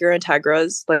more Acura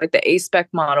Integras, like the A-spec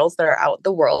models that are out in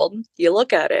the world. You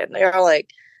look at it and they're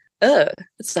like,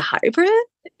 it's a hybrid?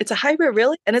 It's a hybrid,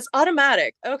 really? And it's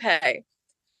automatic. Okay.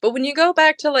 But when you go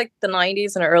back to like the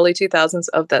 90s and early 2000s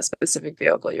of that specific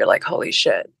vehicle, you're like, holy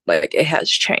shit, like it has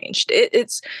changed.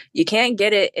 It's you can't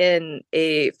get it in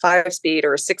a 5-speed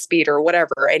or a 6-speed or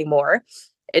whatever anymore.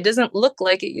 It doesn't look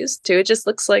like it used to. It just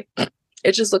looks like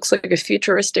a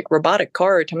futuristic robotic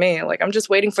car to me. Like I'm just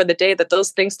waiting for the day that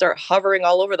those things start hovering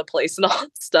all over the place and all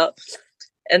that stuff.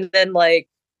 And then like,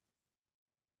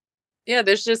 yeah,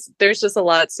 there's just a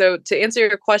lot. So to answer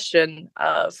your question,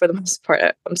 for the most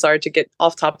part, I'm sorry to get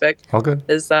off topic. Okay.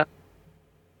 Is that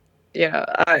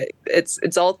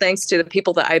it's all thanks to the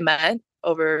people that I met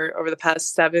over the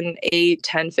past 7, 8,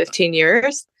 10, 15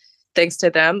 years. Thanks to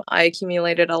them, I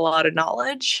accumulated a lot of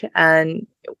knowledge. And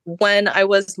when I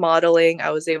was modeling,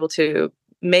 I was able to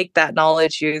make that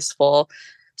knowledge useful.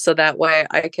 So that way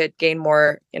I could gain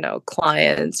more,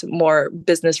 clients, more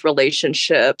business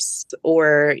relationships,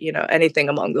 or, anything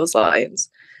along those lines.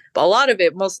 But a lot of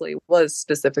it mostly was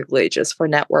specifically just for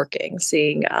networking,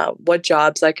 seeing what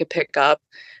jobs I could pick up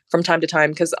from time to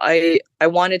time. Because I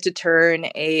wanted to turn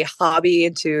a hobby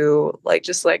into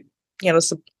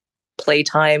some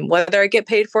playtime, whether I get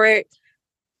paid for it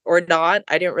or not.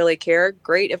 I didn't really care.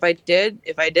 Great if I did.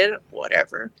 If I didn't,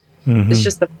 whatever. Mm-hmm. It's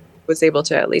just that I was able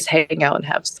to at least hang out and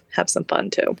have some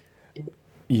fun too.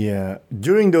 Yeah.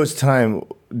 During those time,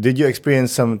 did you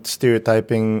experience some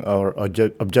stereotyping or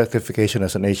objectification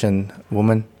as an Asian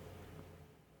woman?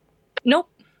 Nope.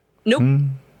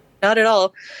 Not at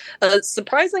all.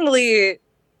 Surprisingly,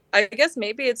 I guess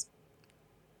maybe it's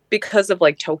because of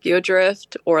like Tokyo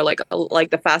Drift or like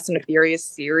the Fast and the Furious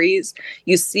series.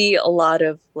 You see a lot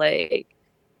of like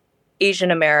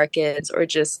Asian Americans or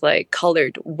just like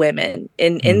colored women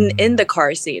in the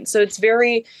car scene. So it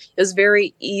was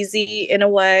very easy in a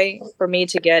way for me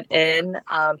to get in.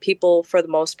 People for the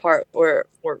most part were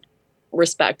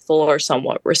respectful or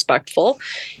somewhat respectful.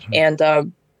 And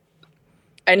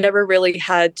I never really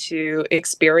had to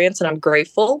experience, and I'm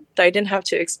grateful that I didn't have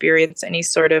to experience any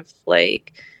sort of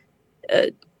like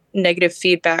negative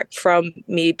feedback from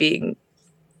me being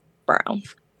brown.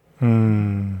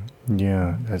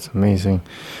 Yeah, that's amazing.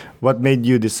 What made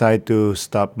you decide to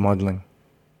stop modeling?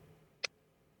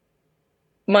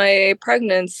 My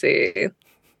pregnancy.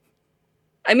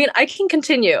 I mean, I can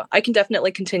continue. I can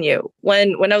definitely continue.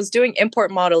 When I was doing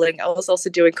import modeling, I was also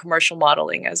doing commercial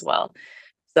modeling as well.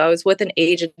 So I was with an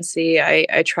agency.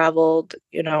 I traveled,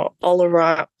 all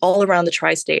around the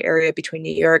tri-state area between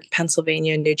New York,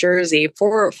 Pennsylvania, and New Jersey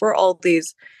for all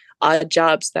these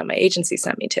jobs that my agency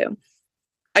sent me to.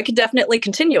 I could definitely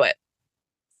continue it.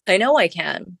 I know I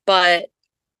can, but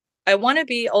I want to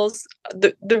be also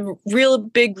the real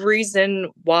big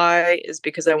reason why is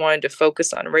because I wanted to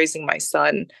focus on raising my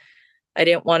son. I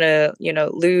didn't want to,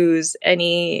 lose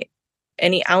any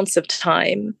ounce of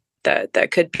time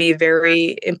that could be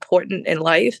very important in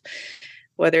life,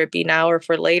 whether it be now or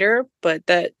for later. But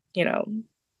that,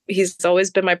 he's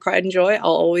always been my pride and joy.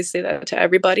 I'll always say that to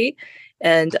everybody.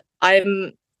 And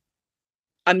I'm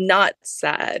not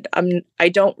sad. I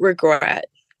don't regret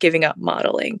giving up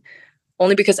modeling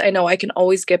only because I know I can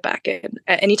always get back in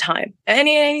at any time,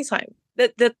 any time.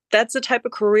 That's the type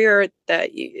of career that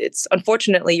it's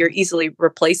unfortunately you're easily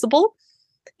replaceable.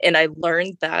 And I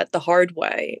learned that the hard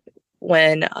way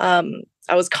when I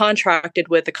was contracted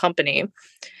with a company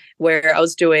where I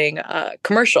was doing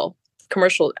commercial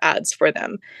ads for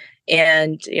them.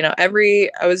 And,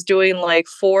 I was doing like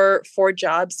four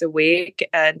jobs a week,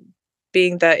 and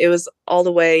being that it was all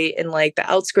the way in like the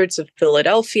outskirts of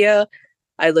Philadelphia,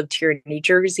 I lived here in New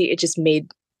Jersey. It just made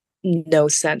no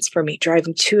sense for me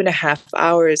driving 2.5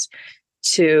 hours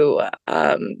to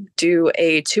do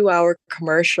a 2-hour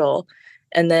commercial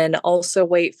and then also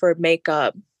wait for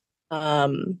makeup,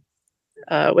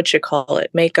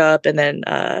 makeup, and then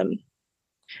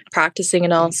practicing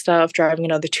and all stuff, driving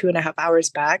another 2.5 hours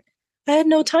back. I had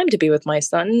no time to be with my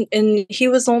son, and he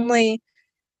was only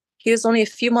a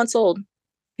few months old.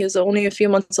 He was only a few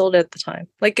months old at the time.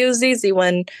 Like it was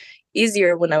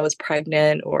easier when I was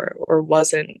pregnant or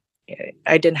wasn't.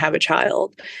 I didn't have a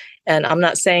child, and I'm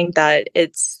not saying that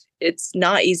it's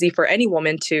not easy for any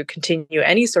woman to continue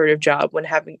any sort of job when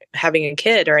having a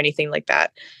kid or anything like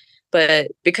that.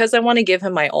 But because I want to give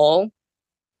him my all,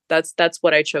 that's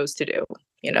what I chose to do.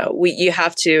 You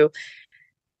have to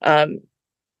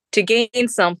gain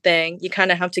something, you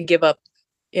kind of have to give up,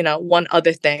 one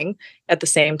other thing at the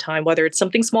same time, whether it's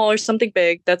something small or something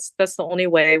big. That's the only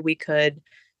way we could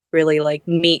really like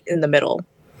meet in the middle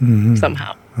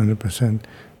somehow. 100%.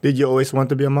 Did you always want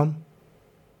to be a mom?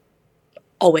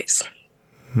 Always.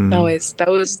 Always. That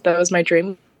was my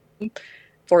dream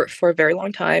for a very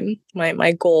long time.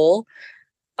 My goal.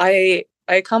 I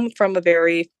come from a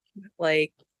very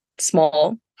like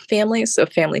small family, so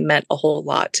family meant a whole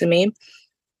lot to me.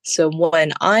 So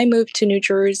when I moved to New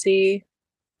Jersey,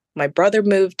 my brother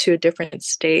moved to a different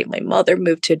state, my mother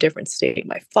moved to a different state,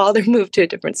 my father moved to a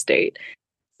different state.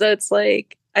 So it's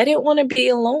like I didn't want to be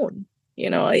alone.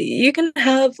 You can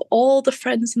have all the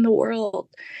friends in the world.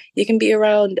 You can be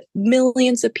around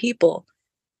millions of people,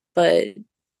 but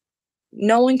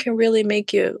no one can really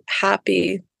make you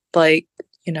happy like,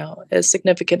 a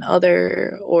significant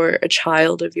other or a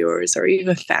child of yours or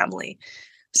even family.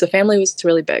 So family was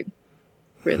really big.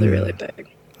 Really, really big.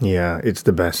 Yeah, it's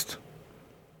the best.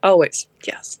 Always.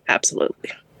 Yes,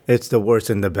 absolutely. It's the worst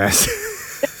and the best.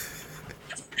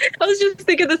 I was just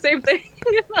thinking the same thing.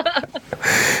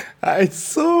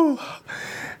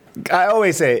 I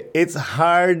always say it's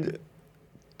hard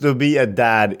to be a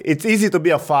dad. It's easy to be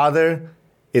a father.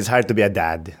 It's hard to be a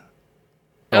dad.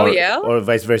 Or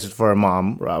vice versa for a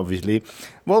mom, obviously.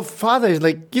 Well, father is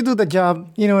like, you do the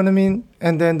job, you know what I mean?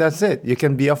 And then that's it. You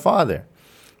can be a father.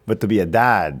 But to be a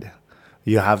dad,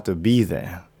 you have to be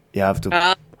there. You have to...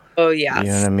 yes.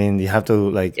 You know what I mean? You have to,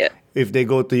 like... Yeah. If they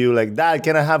go to you like, Dad,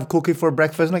 can I have cookie for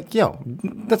breakfast? Like, yo,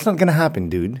 that's not going to happen,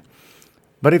 dude.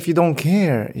 But if you don't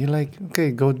care, you're like,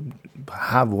 okay, go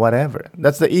have whatever.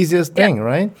 That's the easiest thing,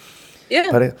 right? Yeah.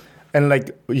 But and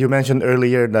like you mentioned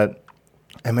earlier that,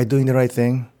 am I doing the right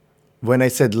thing? When I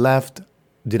said left,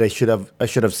 I should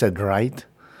have said right?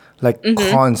 Like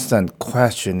constant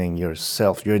questioning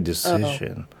yourself, your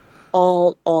decision.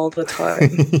 All the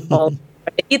time.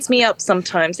 It eats me up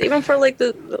sometimes, even for like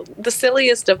the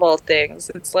silliest of all things.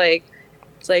 It's like,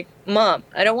 Mom,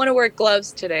 I don't want to wear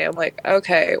gloves today. I'm like,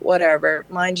 okay, whatever.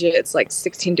 Mind you, it's like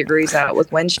 16 degrees out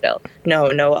with wind chill.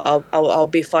 No, I'll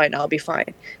be fine. I'll be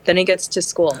fine. Then he gets to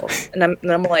school, and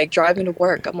I'm like driving to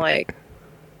work. I'm like,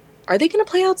 are they gonna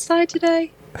play outside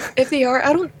today? If they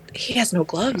are, he has no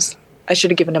gloves. I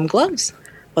should have given him gloves.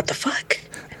 What the fuck?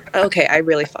 Okay, I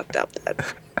really fucked up then.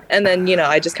 And then,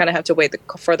 I just kind of have to wait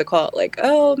for the call. Like,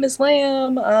 oh, Miss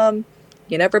Lamb,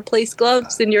 you never place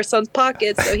gloves in your son's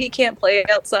pockets, so he can't play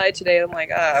outside today. I'm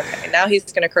like, okay. Now he's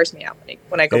going to curse me out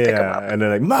when I go pick him up. And they're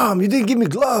like, Mom, you didn't give me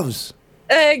gloves.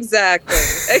 Exactly.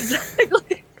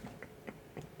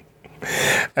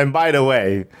 And by the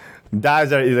way,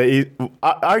 dads are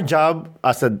our job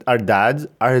as our dads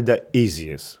are the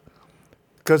easiest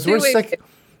because we're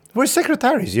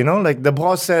secretaries. Like the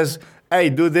boss says, "Hey,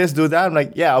 do this, do that." I'm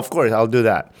like, "Yeah, of course, I'll do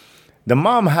that." The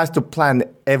mom has to plan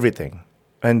everything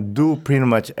and do pretty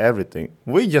much everything.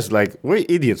 We're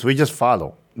idiots. We just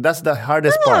follow. That's the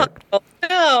hardest part.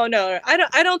 No.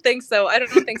 I don't think so. I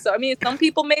don't think so. I mean, some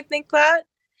people may think that,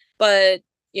 but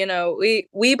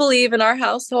we believe in our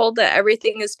household that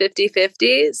everything is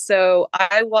 50-50. So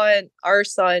I want our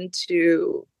son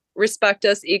to respect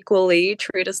us equally,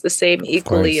 treat us the same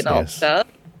equally and all stuff.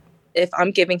 If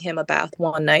I'm giving him a bath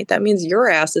one night, that means your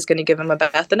ass is going to give him a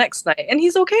bath the next night. And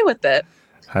he's okay with it.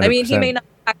 100%. I mean, he may not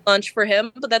pack lunch for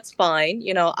him, but that's fine.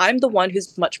 I'm the one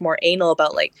who's much more anal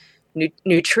about like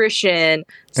nutrition,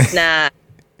 snack,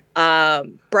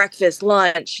 breakfast,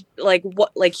 lunch, like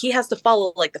he has to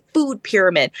follow like the food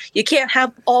pyramid. You can't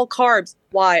have all carbs.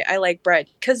 Why? I like bread.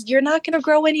 Because you're not going to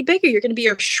grow any bigger. You're going to be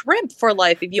a shrimp for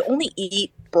life if you only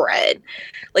eat bread.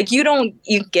 Like you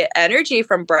get energy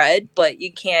from bread, but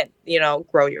you can't,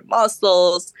 grow your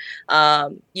muscles.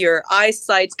 Your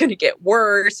eyesight's going to get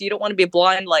worse. You don't want to be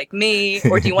blind like me,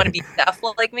 or do you want to be deaf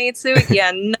like me too?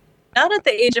 Yeah, no, not at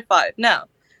the age of 5. No.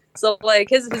 So like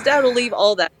his dad will leave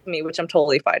all that to me, which I'm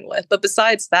totally fine with. But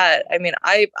besides that, I mean,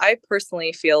 I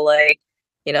personally feel like,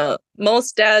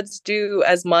 most dads do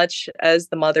as much as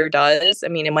the mother does. I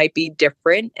mean, it might be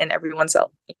different in everyone's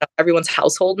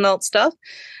household and all that stuff.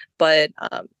 But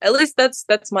at least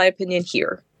that's my opinion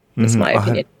here. That's my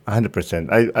opinion.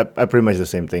 100%. I pretty much the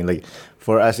same thing. Like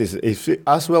for us, it's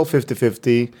as well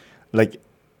 50-50. Like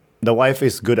the wife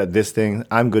is good at this thing.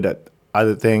 I'm good at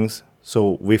other things.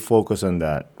 So we focus on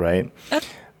that, right?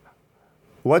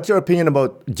 What's your opinion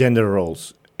about gender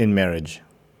roles in marriage?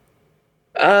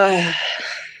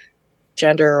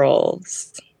 Gender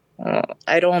roles.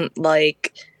 I don't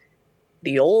like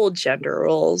the old gender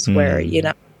roles where,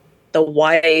 the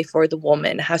wife or the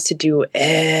woman has to do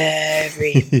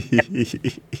everything.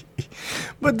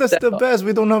 But that's the best.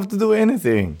 We don't have to do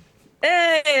anything.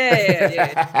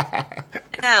 Hey.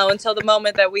 Now, until the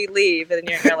moment that we leave, and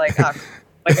you're like, oh,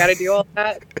 I got to do all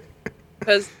that.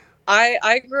 Because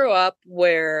I grew up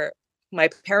where my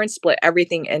parents split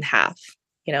everything in half.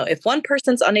 If one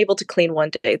person's unable to clean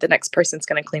one day, the next person's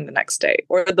going to clean the next day.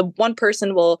 Or the one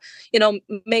person will,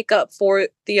 make up for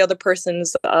the other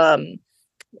person's,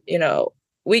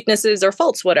 weaknesses or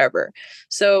faults, whatever.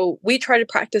 So we try to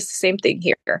practice the same thing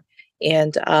here.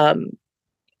 And,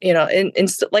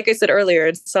 like I said earlier,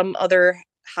 in some other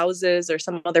houses or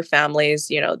some other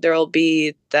families, there'll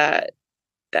be that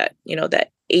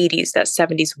 80s, that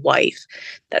 70s wife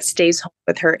that stays home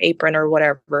with her apron or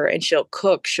whatever, and she'll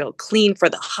cook, she'll clean for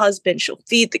the husband, she'll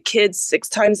feed the kids 6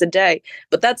 times a day.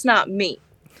 But that's not me.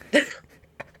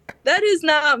 That is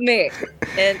not me.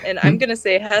 And I'm going to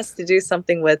say it has to do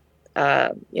something with,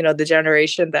 the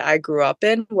generation that I grew up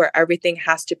in, where everything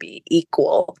has to be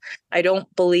equal. I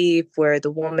don't believe where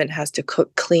the woman has to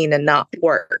cook, clean, and not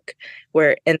work,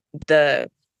 where the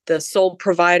sole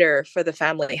provider for the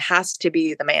family has to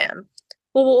be the man.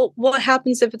 Well, what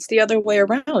happens if it's the other way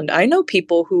around? I know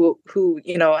people who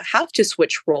have to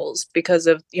switch roles because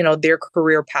of, their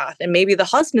career path. And maybe the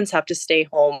husbands have to stay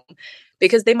home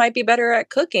because they might be better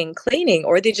at cooking, cleaning,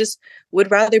 or they just would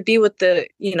rather be with the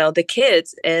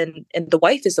kids, and the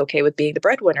wife is okay with being the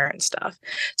breadwinner and stuff.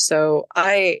 So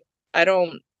I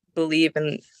don't believe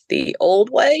in the old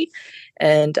way.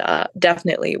 And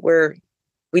definitely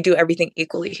we do everything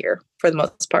equally here for the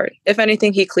most part. If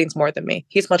anything, he cleans more than me.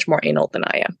 He's much more anal than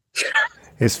I am.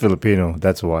 He's Filipino.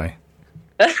 That's why.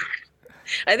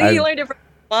 I think he learned it from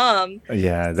his mom.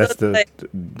 Yeah,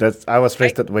 I was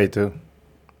raised that way too.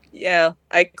 Yeah,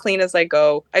 I clean as I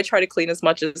go. I try to clean as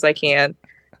much as I can.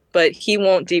 But he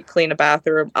won't deep clean a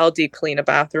bathroom. I'll deep clean a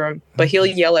bathroom. But he'll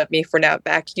yell at me for not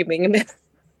vacuuming him.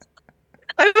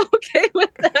 I'm okay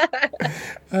with that.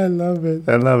 I love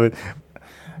it.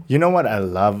 You know what I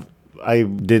love? I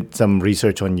did some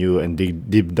research on you and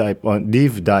deep dive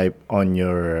on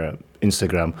your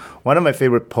Instagram. One of my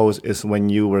favorite posts is when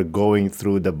you were going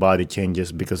through the body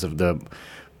changes because of the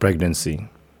pregnancy.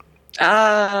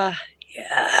 Yeah.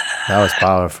 That was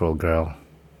powerful, girl.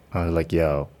 I was like,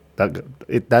 yo,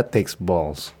 that takes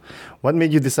balls. What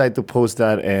made you decide to post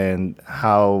that, and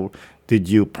how did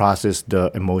you process the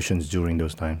emotions during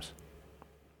those times?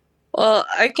 Well,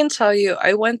 I can tell you,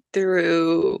 I went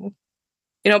through,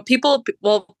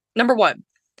 number one,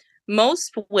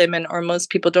 most women or most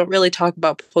people don't really talk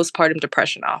about postpartum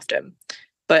depression often,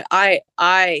 but I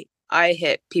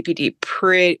hit PPD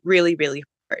really, really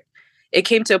hard. It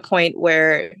came to a point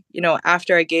where,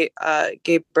 after I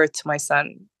gave birth to my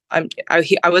son,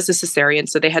 I was a cesarean,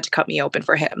 so they had to cut me open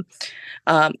for him.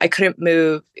 I couldn't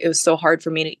move. It was so hard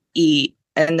for me to eat.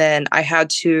 And then I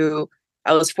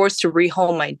was forced to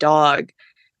rehome my dog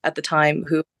at the time,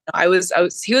 who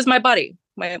he was my buddy,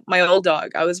 my old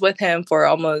dog. I was with him for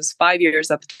almost 5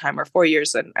 years at the time, or 4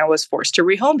 years, and I was forced to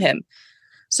rehome him.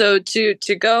 So to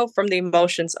go from the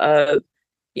emotions of,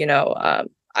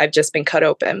 I've just been cut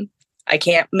open, I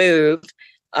can't move,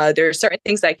 there are certain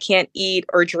things I can't eat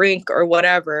or drink or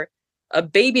whatever. A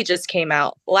baby just came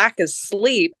out, lack of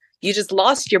sleep. You just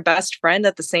lost your best friend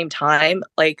at the same time.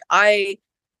 Like I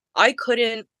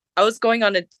couldn't. I was going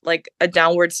on a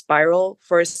downward spiral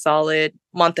for a solid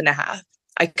month and a half.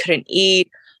 I couldn't eat.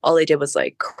 All I did was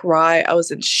like cry. I was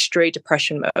in straight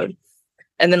depression mode.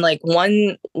 And then like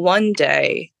one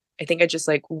day, I think I just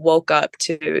like woke up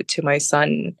to my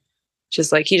son,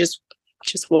 just like he just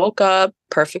woke up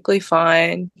perfectly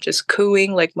fine, just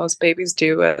cooing like most babies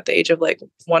do at the age of like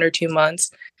 1 or 2 months.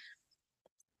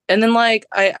 And then like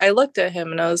I looked at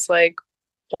him and I was like,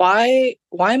 why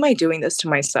am I doing this to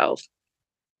myself?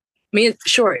 I mean,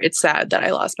 sure, it's sad that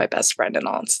I lost my best friend and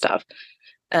all that stuff.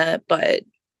 But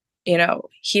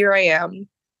here I am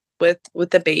with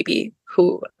a baby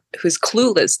who's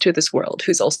clueless to this world,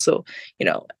 who's also,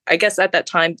 I guess at that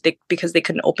time, because they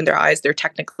couldn't open their eyes, they're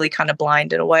technically kind of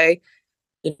blind in a way.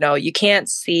 You can't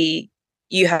see,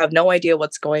 you have no idea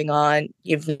what's going on.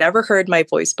 You've never heard my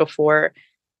voice before,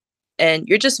 and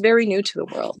you're just very new to the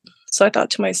world. So I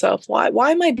thought to myself,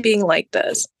 why am I being like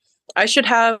this? I should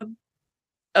have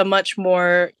a much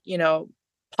more,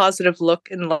 positive look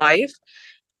in life.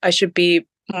 I should be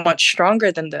much stronger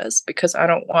than this, because I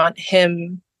don't want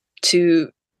him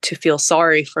to feel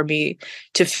sorry for me,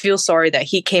 to feel sorry that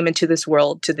he came into this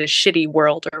world, to this shitty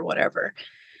world or whatever.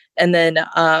 And then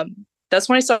that's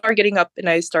when I started getting up and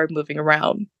I started moving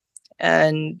around.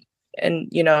 And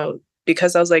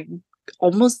because I was like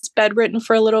almost bedridden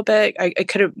for a little bit, I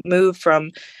couldn't move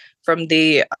from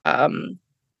the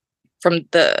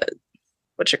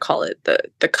what you call it,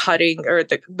 the cutting or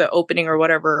the opening or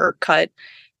whatever, or cut.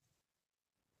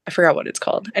 I forgot what it's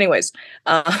called. Anyways,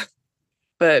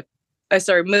 but I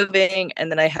started moving,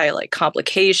 and then I had like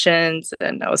complications,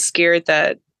 and I was scared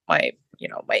that my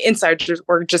insides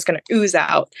were just going to ooze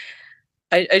out.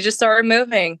 I just started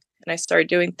moving, and I started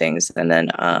doing things. And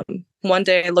then one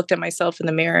day I looked at myself in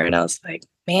the mirror and I was like,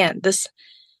 man,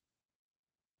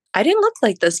 I didn't look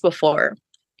like this before.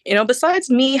 Besides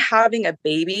me having a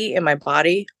baby in my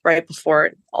body right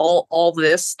before all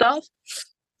this stuff,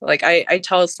 like I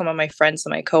tell some of my friends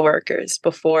and my coworkers,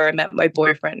 before I met my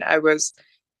boyfriend, I was,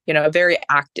 very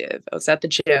active. I was at the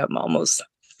gym almost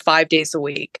 5 days a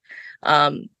week.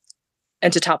 And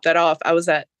to top that off, I was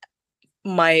at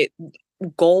my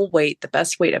goal weight, the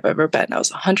best weight I've ever been. I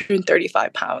was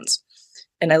 135 pounds,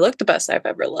 and I looked the best I've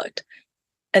ever looked.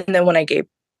 And then when I gave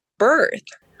birth,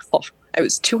 I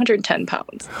was 210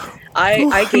 pounds.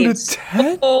 I gave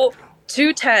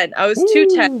 210. I was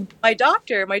 210. My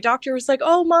doctor was like,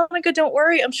 "Oh, Monica, don't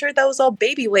worry. I'm sure that was all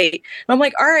baby weight." And I'm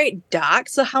like, "All right, doc.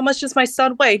 So how much does my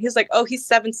son weigh?" He's like, "Oh, he's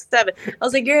 7'7". I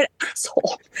was like, "You're an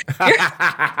asshole." You're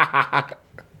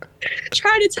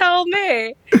trying to tell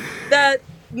me that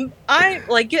I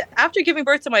after giving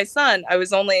birth to my son, I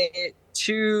was only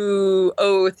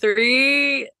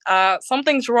 203.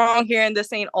 Something's wrong here, and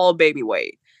this ain't all baby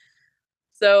weight.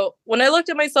 So when I looked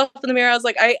at myself in the mirror, I was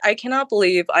like, I cannot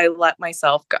believe I let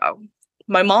myself go.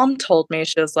 My mom told me,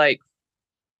 she was like,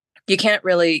 you can't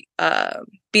really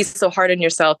be so hard on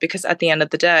yourself, because at the end of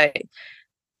the day,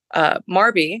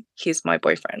 Marby, he's my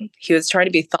boyfriend, he was trying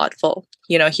to be thoughtful.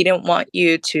 He didn't want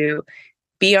you to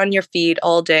be on your feet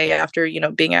all day after,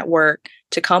 being at work,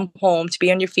 to come home, to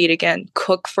be on your feet again,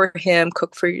 cook for him,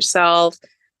 cook for yourself,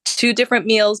 2 different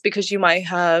meals, because you might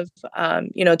have,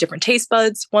 different taste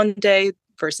buds one day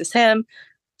versus him.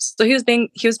 So he was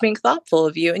being thoughtful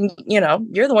of you. And,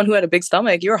 you're the one who had a big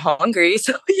stomach. You were hungry.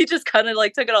 So you just kind of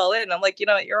like took it all in. I'm like,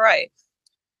 you're right.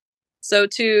 So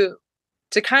to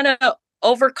kind of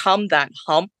overcome that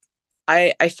hump,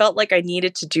 I felt like I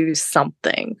needed to do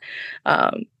something.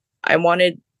 I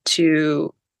wanted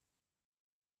to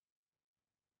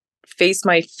face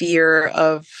my fear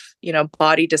of,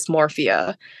 body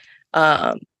dysmorphia,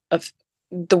 of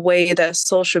the way that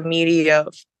social media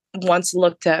once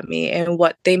looked at me, and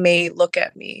what they may look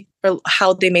at me, or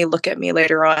how they may look at me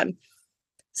later on.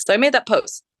 So I made that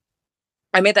post.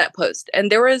 And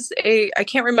there was I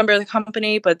can't remember the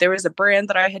company, but there was a brand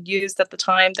that I had used at the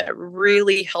time that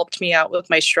really helped me out with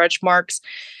my stretch marks,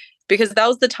 because that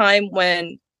was the time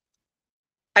when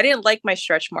I didn't like my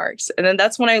stretch marks. And then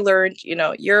that's when I learned,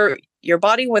 your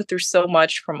body went through so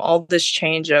much from all this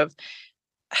change of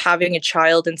having a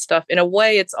child and stuff, in a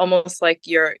way it's almost like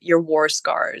your war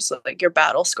scars, like your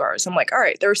battle scars. I'm like, all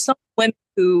right, there are some women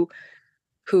who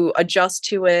adjust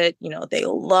to it, they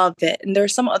love it, and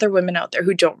there's some other women out there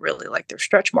who don't really like their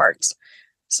stretch marks.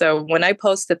 So when I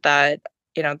posted that,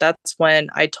 that's when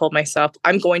I told myself,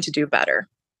 I'm going to do better.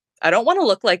 I don't want to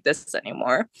look like this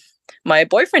anymore. My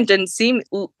boyfriend didn't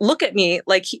look at me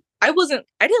like I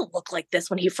didn't look like this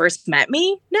when he first met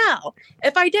me. No.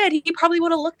 If I did, he probably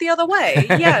would have looked the other way.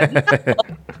 Yeah. No.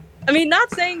 I mean,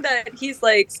 not saying that he's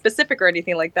like specific or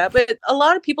anything like that, but a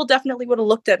lot of people definitely would have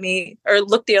looked at me or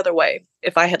looked the other way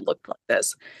if I had looked like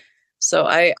this. So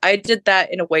I did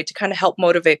that in a way to kind of help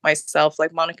motivate myself.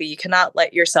 Like, Monica, you cannot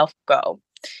let yourself go.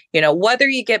 Whether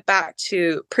you get back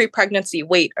to pre-pregnancy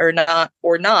weight or not,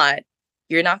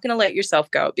 you're not going to let yourself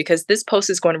go, because this post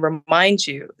is going to remind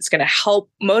you. It's going to help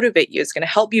motivate you. It's going to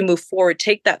help you move forward,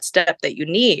 take that step that you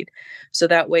need, so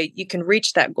that way you can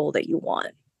reach that goal that you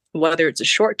want. Whether it's a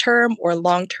short term or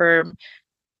long term,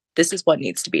 this is what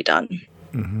needs to be done.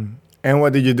 Mm-hmm. And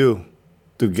what did you do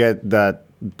to get that,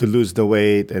 to lose the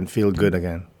weight and feel good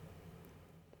again?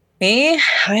 Me,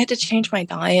 I had to change my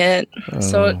diet.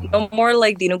 So no more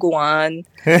like dinuguan,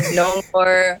 no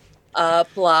more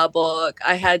palabok.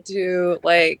 I had to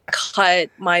like cut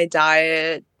my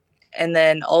diet. And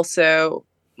then also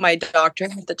my doctor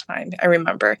at the time, I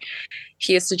remember,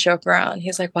 he used to joke around.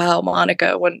 He's like, wow,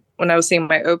 Monica, when I was seeing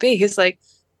my OB, he's like,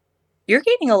 you're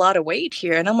gaining a lot of weight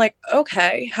here. And I'm like,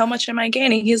 okay, how much am I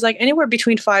gaining? He's like, anywhere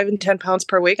between 5 and 10 pounds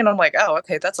per week. And I'm like, oh,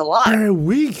 okay, that's a lot. Per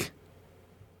week?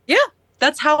 Yeah,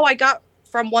 that's how I got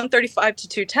from 135 to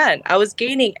 210. I was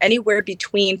gaining anywhere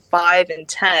between 5 and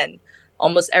 10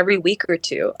 almost every week or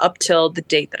two up till the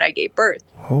date that I gave birth.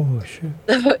 Oh, shit.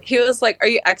 So he was like, are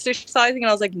you exercising? And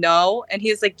I was like, no. And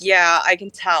he was like, yeah, I can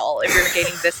tell if you're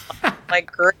gaining this much. I'm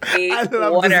like, great. I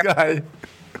love whatever. This guy.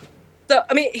 So,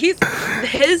 I mean,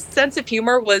 his sense of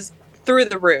humor was through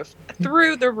the roof.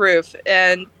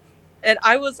 And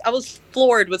I was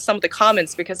floored with some of the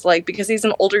comments, because he's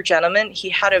an older gentleman, he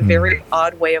had a very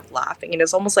odd way of laughing, and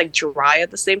it's almost like dry at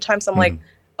the same time. So I'm like,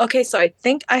 okay, so I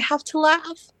think I have to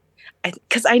laugh.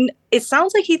 Because it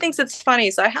sounds like he thinks it's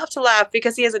funny, so I have to laugh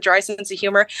because he has a dry sense of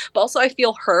humor. But also, I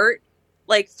feel hurt,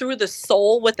 like through the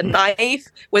soul, with the knife,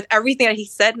 with everything that he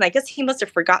said. And I guess he must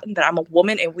have forgotten that I'm a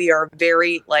woman and we are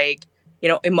very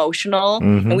emotional,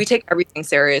 and we take everything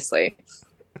seriously.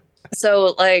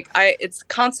 So it's a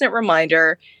constant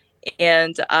reminder,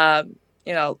 and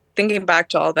thinking back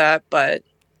to all that. But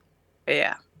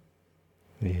yeah.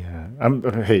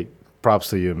 Hey, props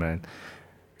to you, man.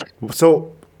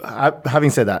 So,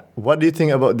 having said that, what do you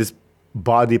think about this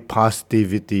body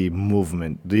positivity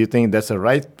movement? Do you think that's a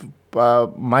right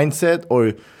mindset,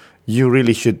 or you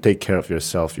really should take care of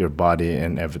yourself, your body,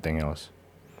 and everything else?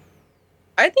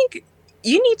 I think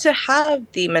you need to have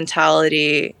the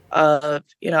mentality of,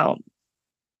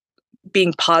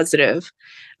 being positive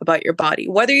about your body,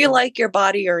 whether you like your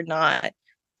body or not.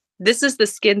 This is the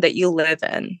skin that you live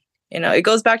in. It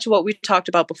goes back to what we talked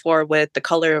about before with the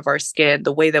color of our skin,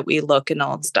 the way that we look and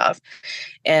all that stuff.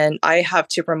 And I have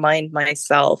to remind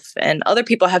myself, and other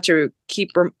people have to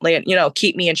keep me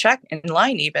in check, in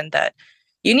line even, that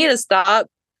you need to stop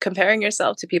comparing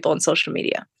yourself to people on social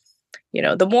media.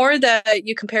 The more that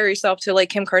you compare yourself to like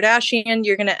Kim Kardashian,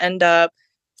 you're going to end up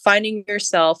finding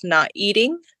yourself not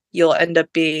eating. You'll end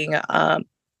up being,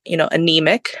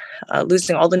 anemic,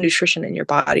 losing all the nutrition in your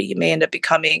body. You may end up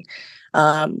becoming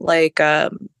Paris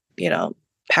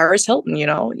Hilton.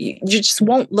 You just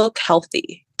won't look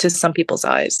healthy to some people's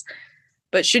eyes.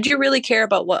 But should you really care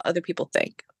about what other people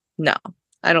think? No,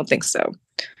 I don't think so.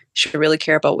 You should really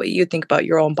care about what you think about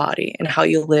your own body and how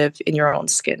you live in your own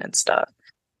skin and stuff.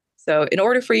 So in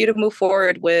order for you to move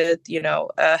forward with,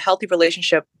 a healthy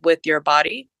relationship with your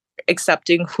body,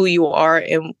 accepting who you are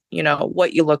and,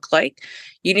 what you look like,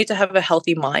 you need to have a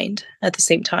healthy mind at the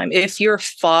same time. If you're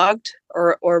fogged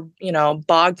or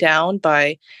bogged down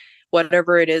by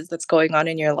whatever it is that's going on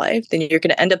in your life, then you're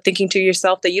going to end up thinking to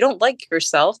yourself that you don't like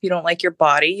yourself, you don't like your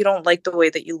body, you don't like the way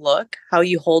that you look, how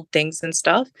you hold things and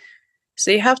stuff.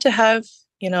 So you have to have,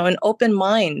 an open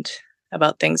mind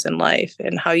about things in life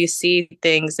and how you see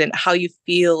things and how you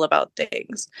feel about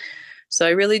things. So I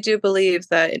really do believe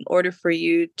that in order for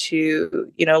you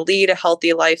to, lead a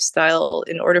healthy lifestyle,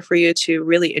 in order for you to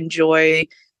really enjoy,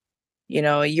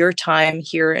 your time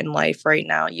here in life right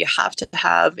now, you have to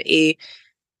have a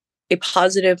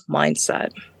positive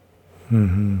mindset.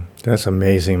 That's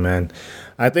amazing, man.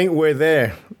 I think we're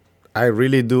there. I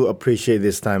really do appreciate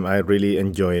this time. I really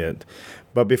enjoy it.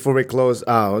 But before we close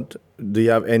out, do you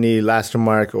have any last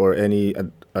remark or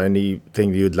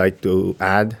anything you'd like to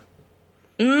add?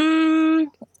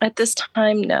 At this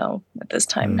time, no. At this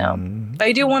time, no. But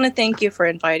I do want to thank you for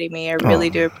inviting me. I really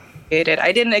do appreciate it.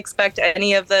 I didn't expect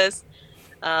any of this,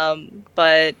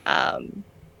 but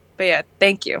yeah,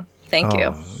 thank you. Thank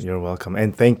you. You're welcome.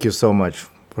 And thank you so much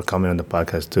for coming on the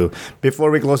podcast too.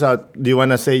 Before we close out, do you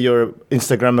want to say your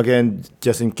Instagram again,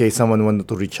 just in case someone wanted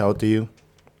to reach out to you?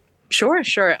 Sure.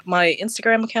 My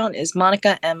Instagram account is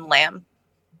Monica M. Lamb.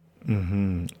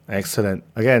 Excellent.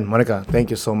 Again, Monica, thank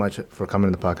you so much for coming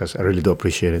on the podcast. I really do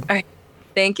appreciate it. All right.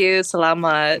 Thank you.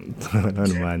 Salamat.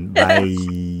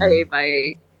 Bye.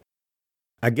 Bye.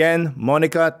 Again,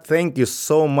 Monica, thank you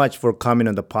so much for coming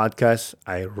on the podcast.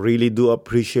 I really do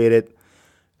appreciate it.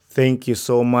 Thank you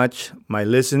so much, my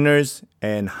listeners,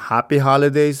 and happy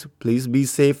holidays. Please be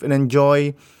safe and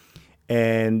enjoy.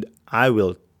 And I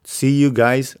will see you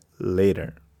guys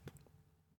later.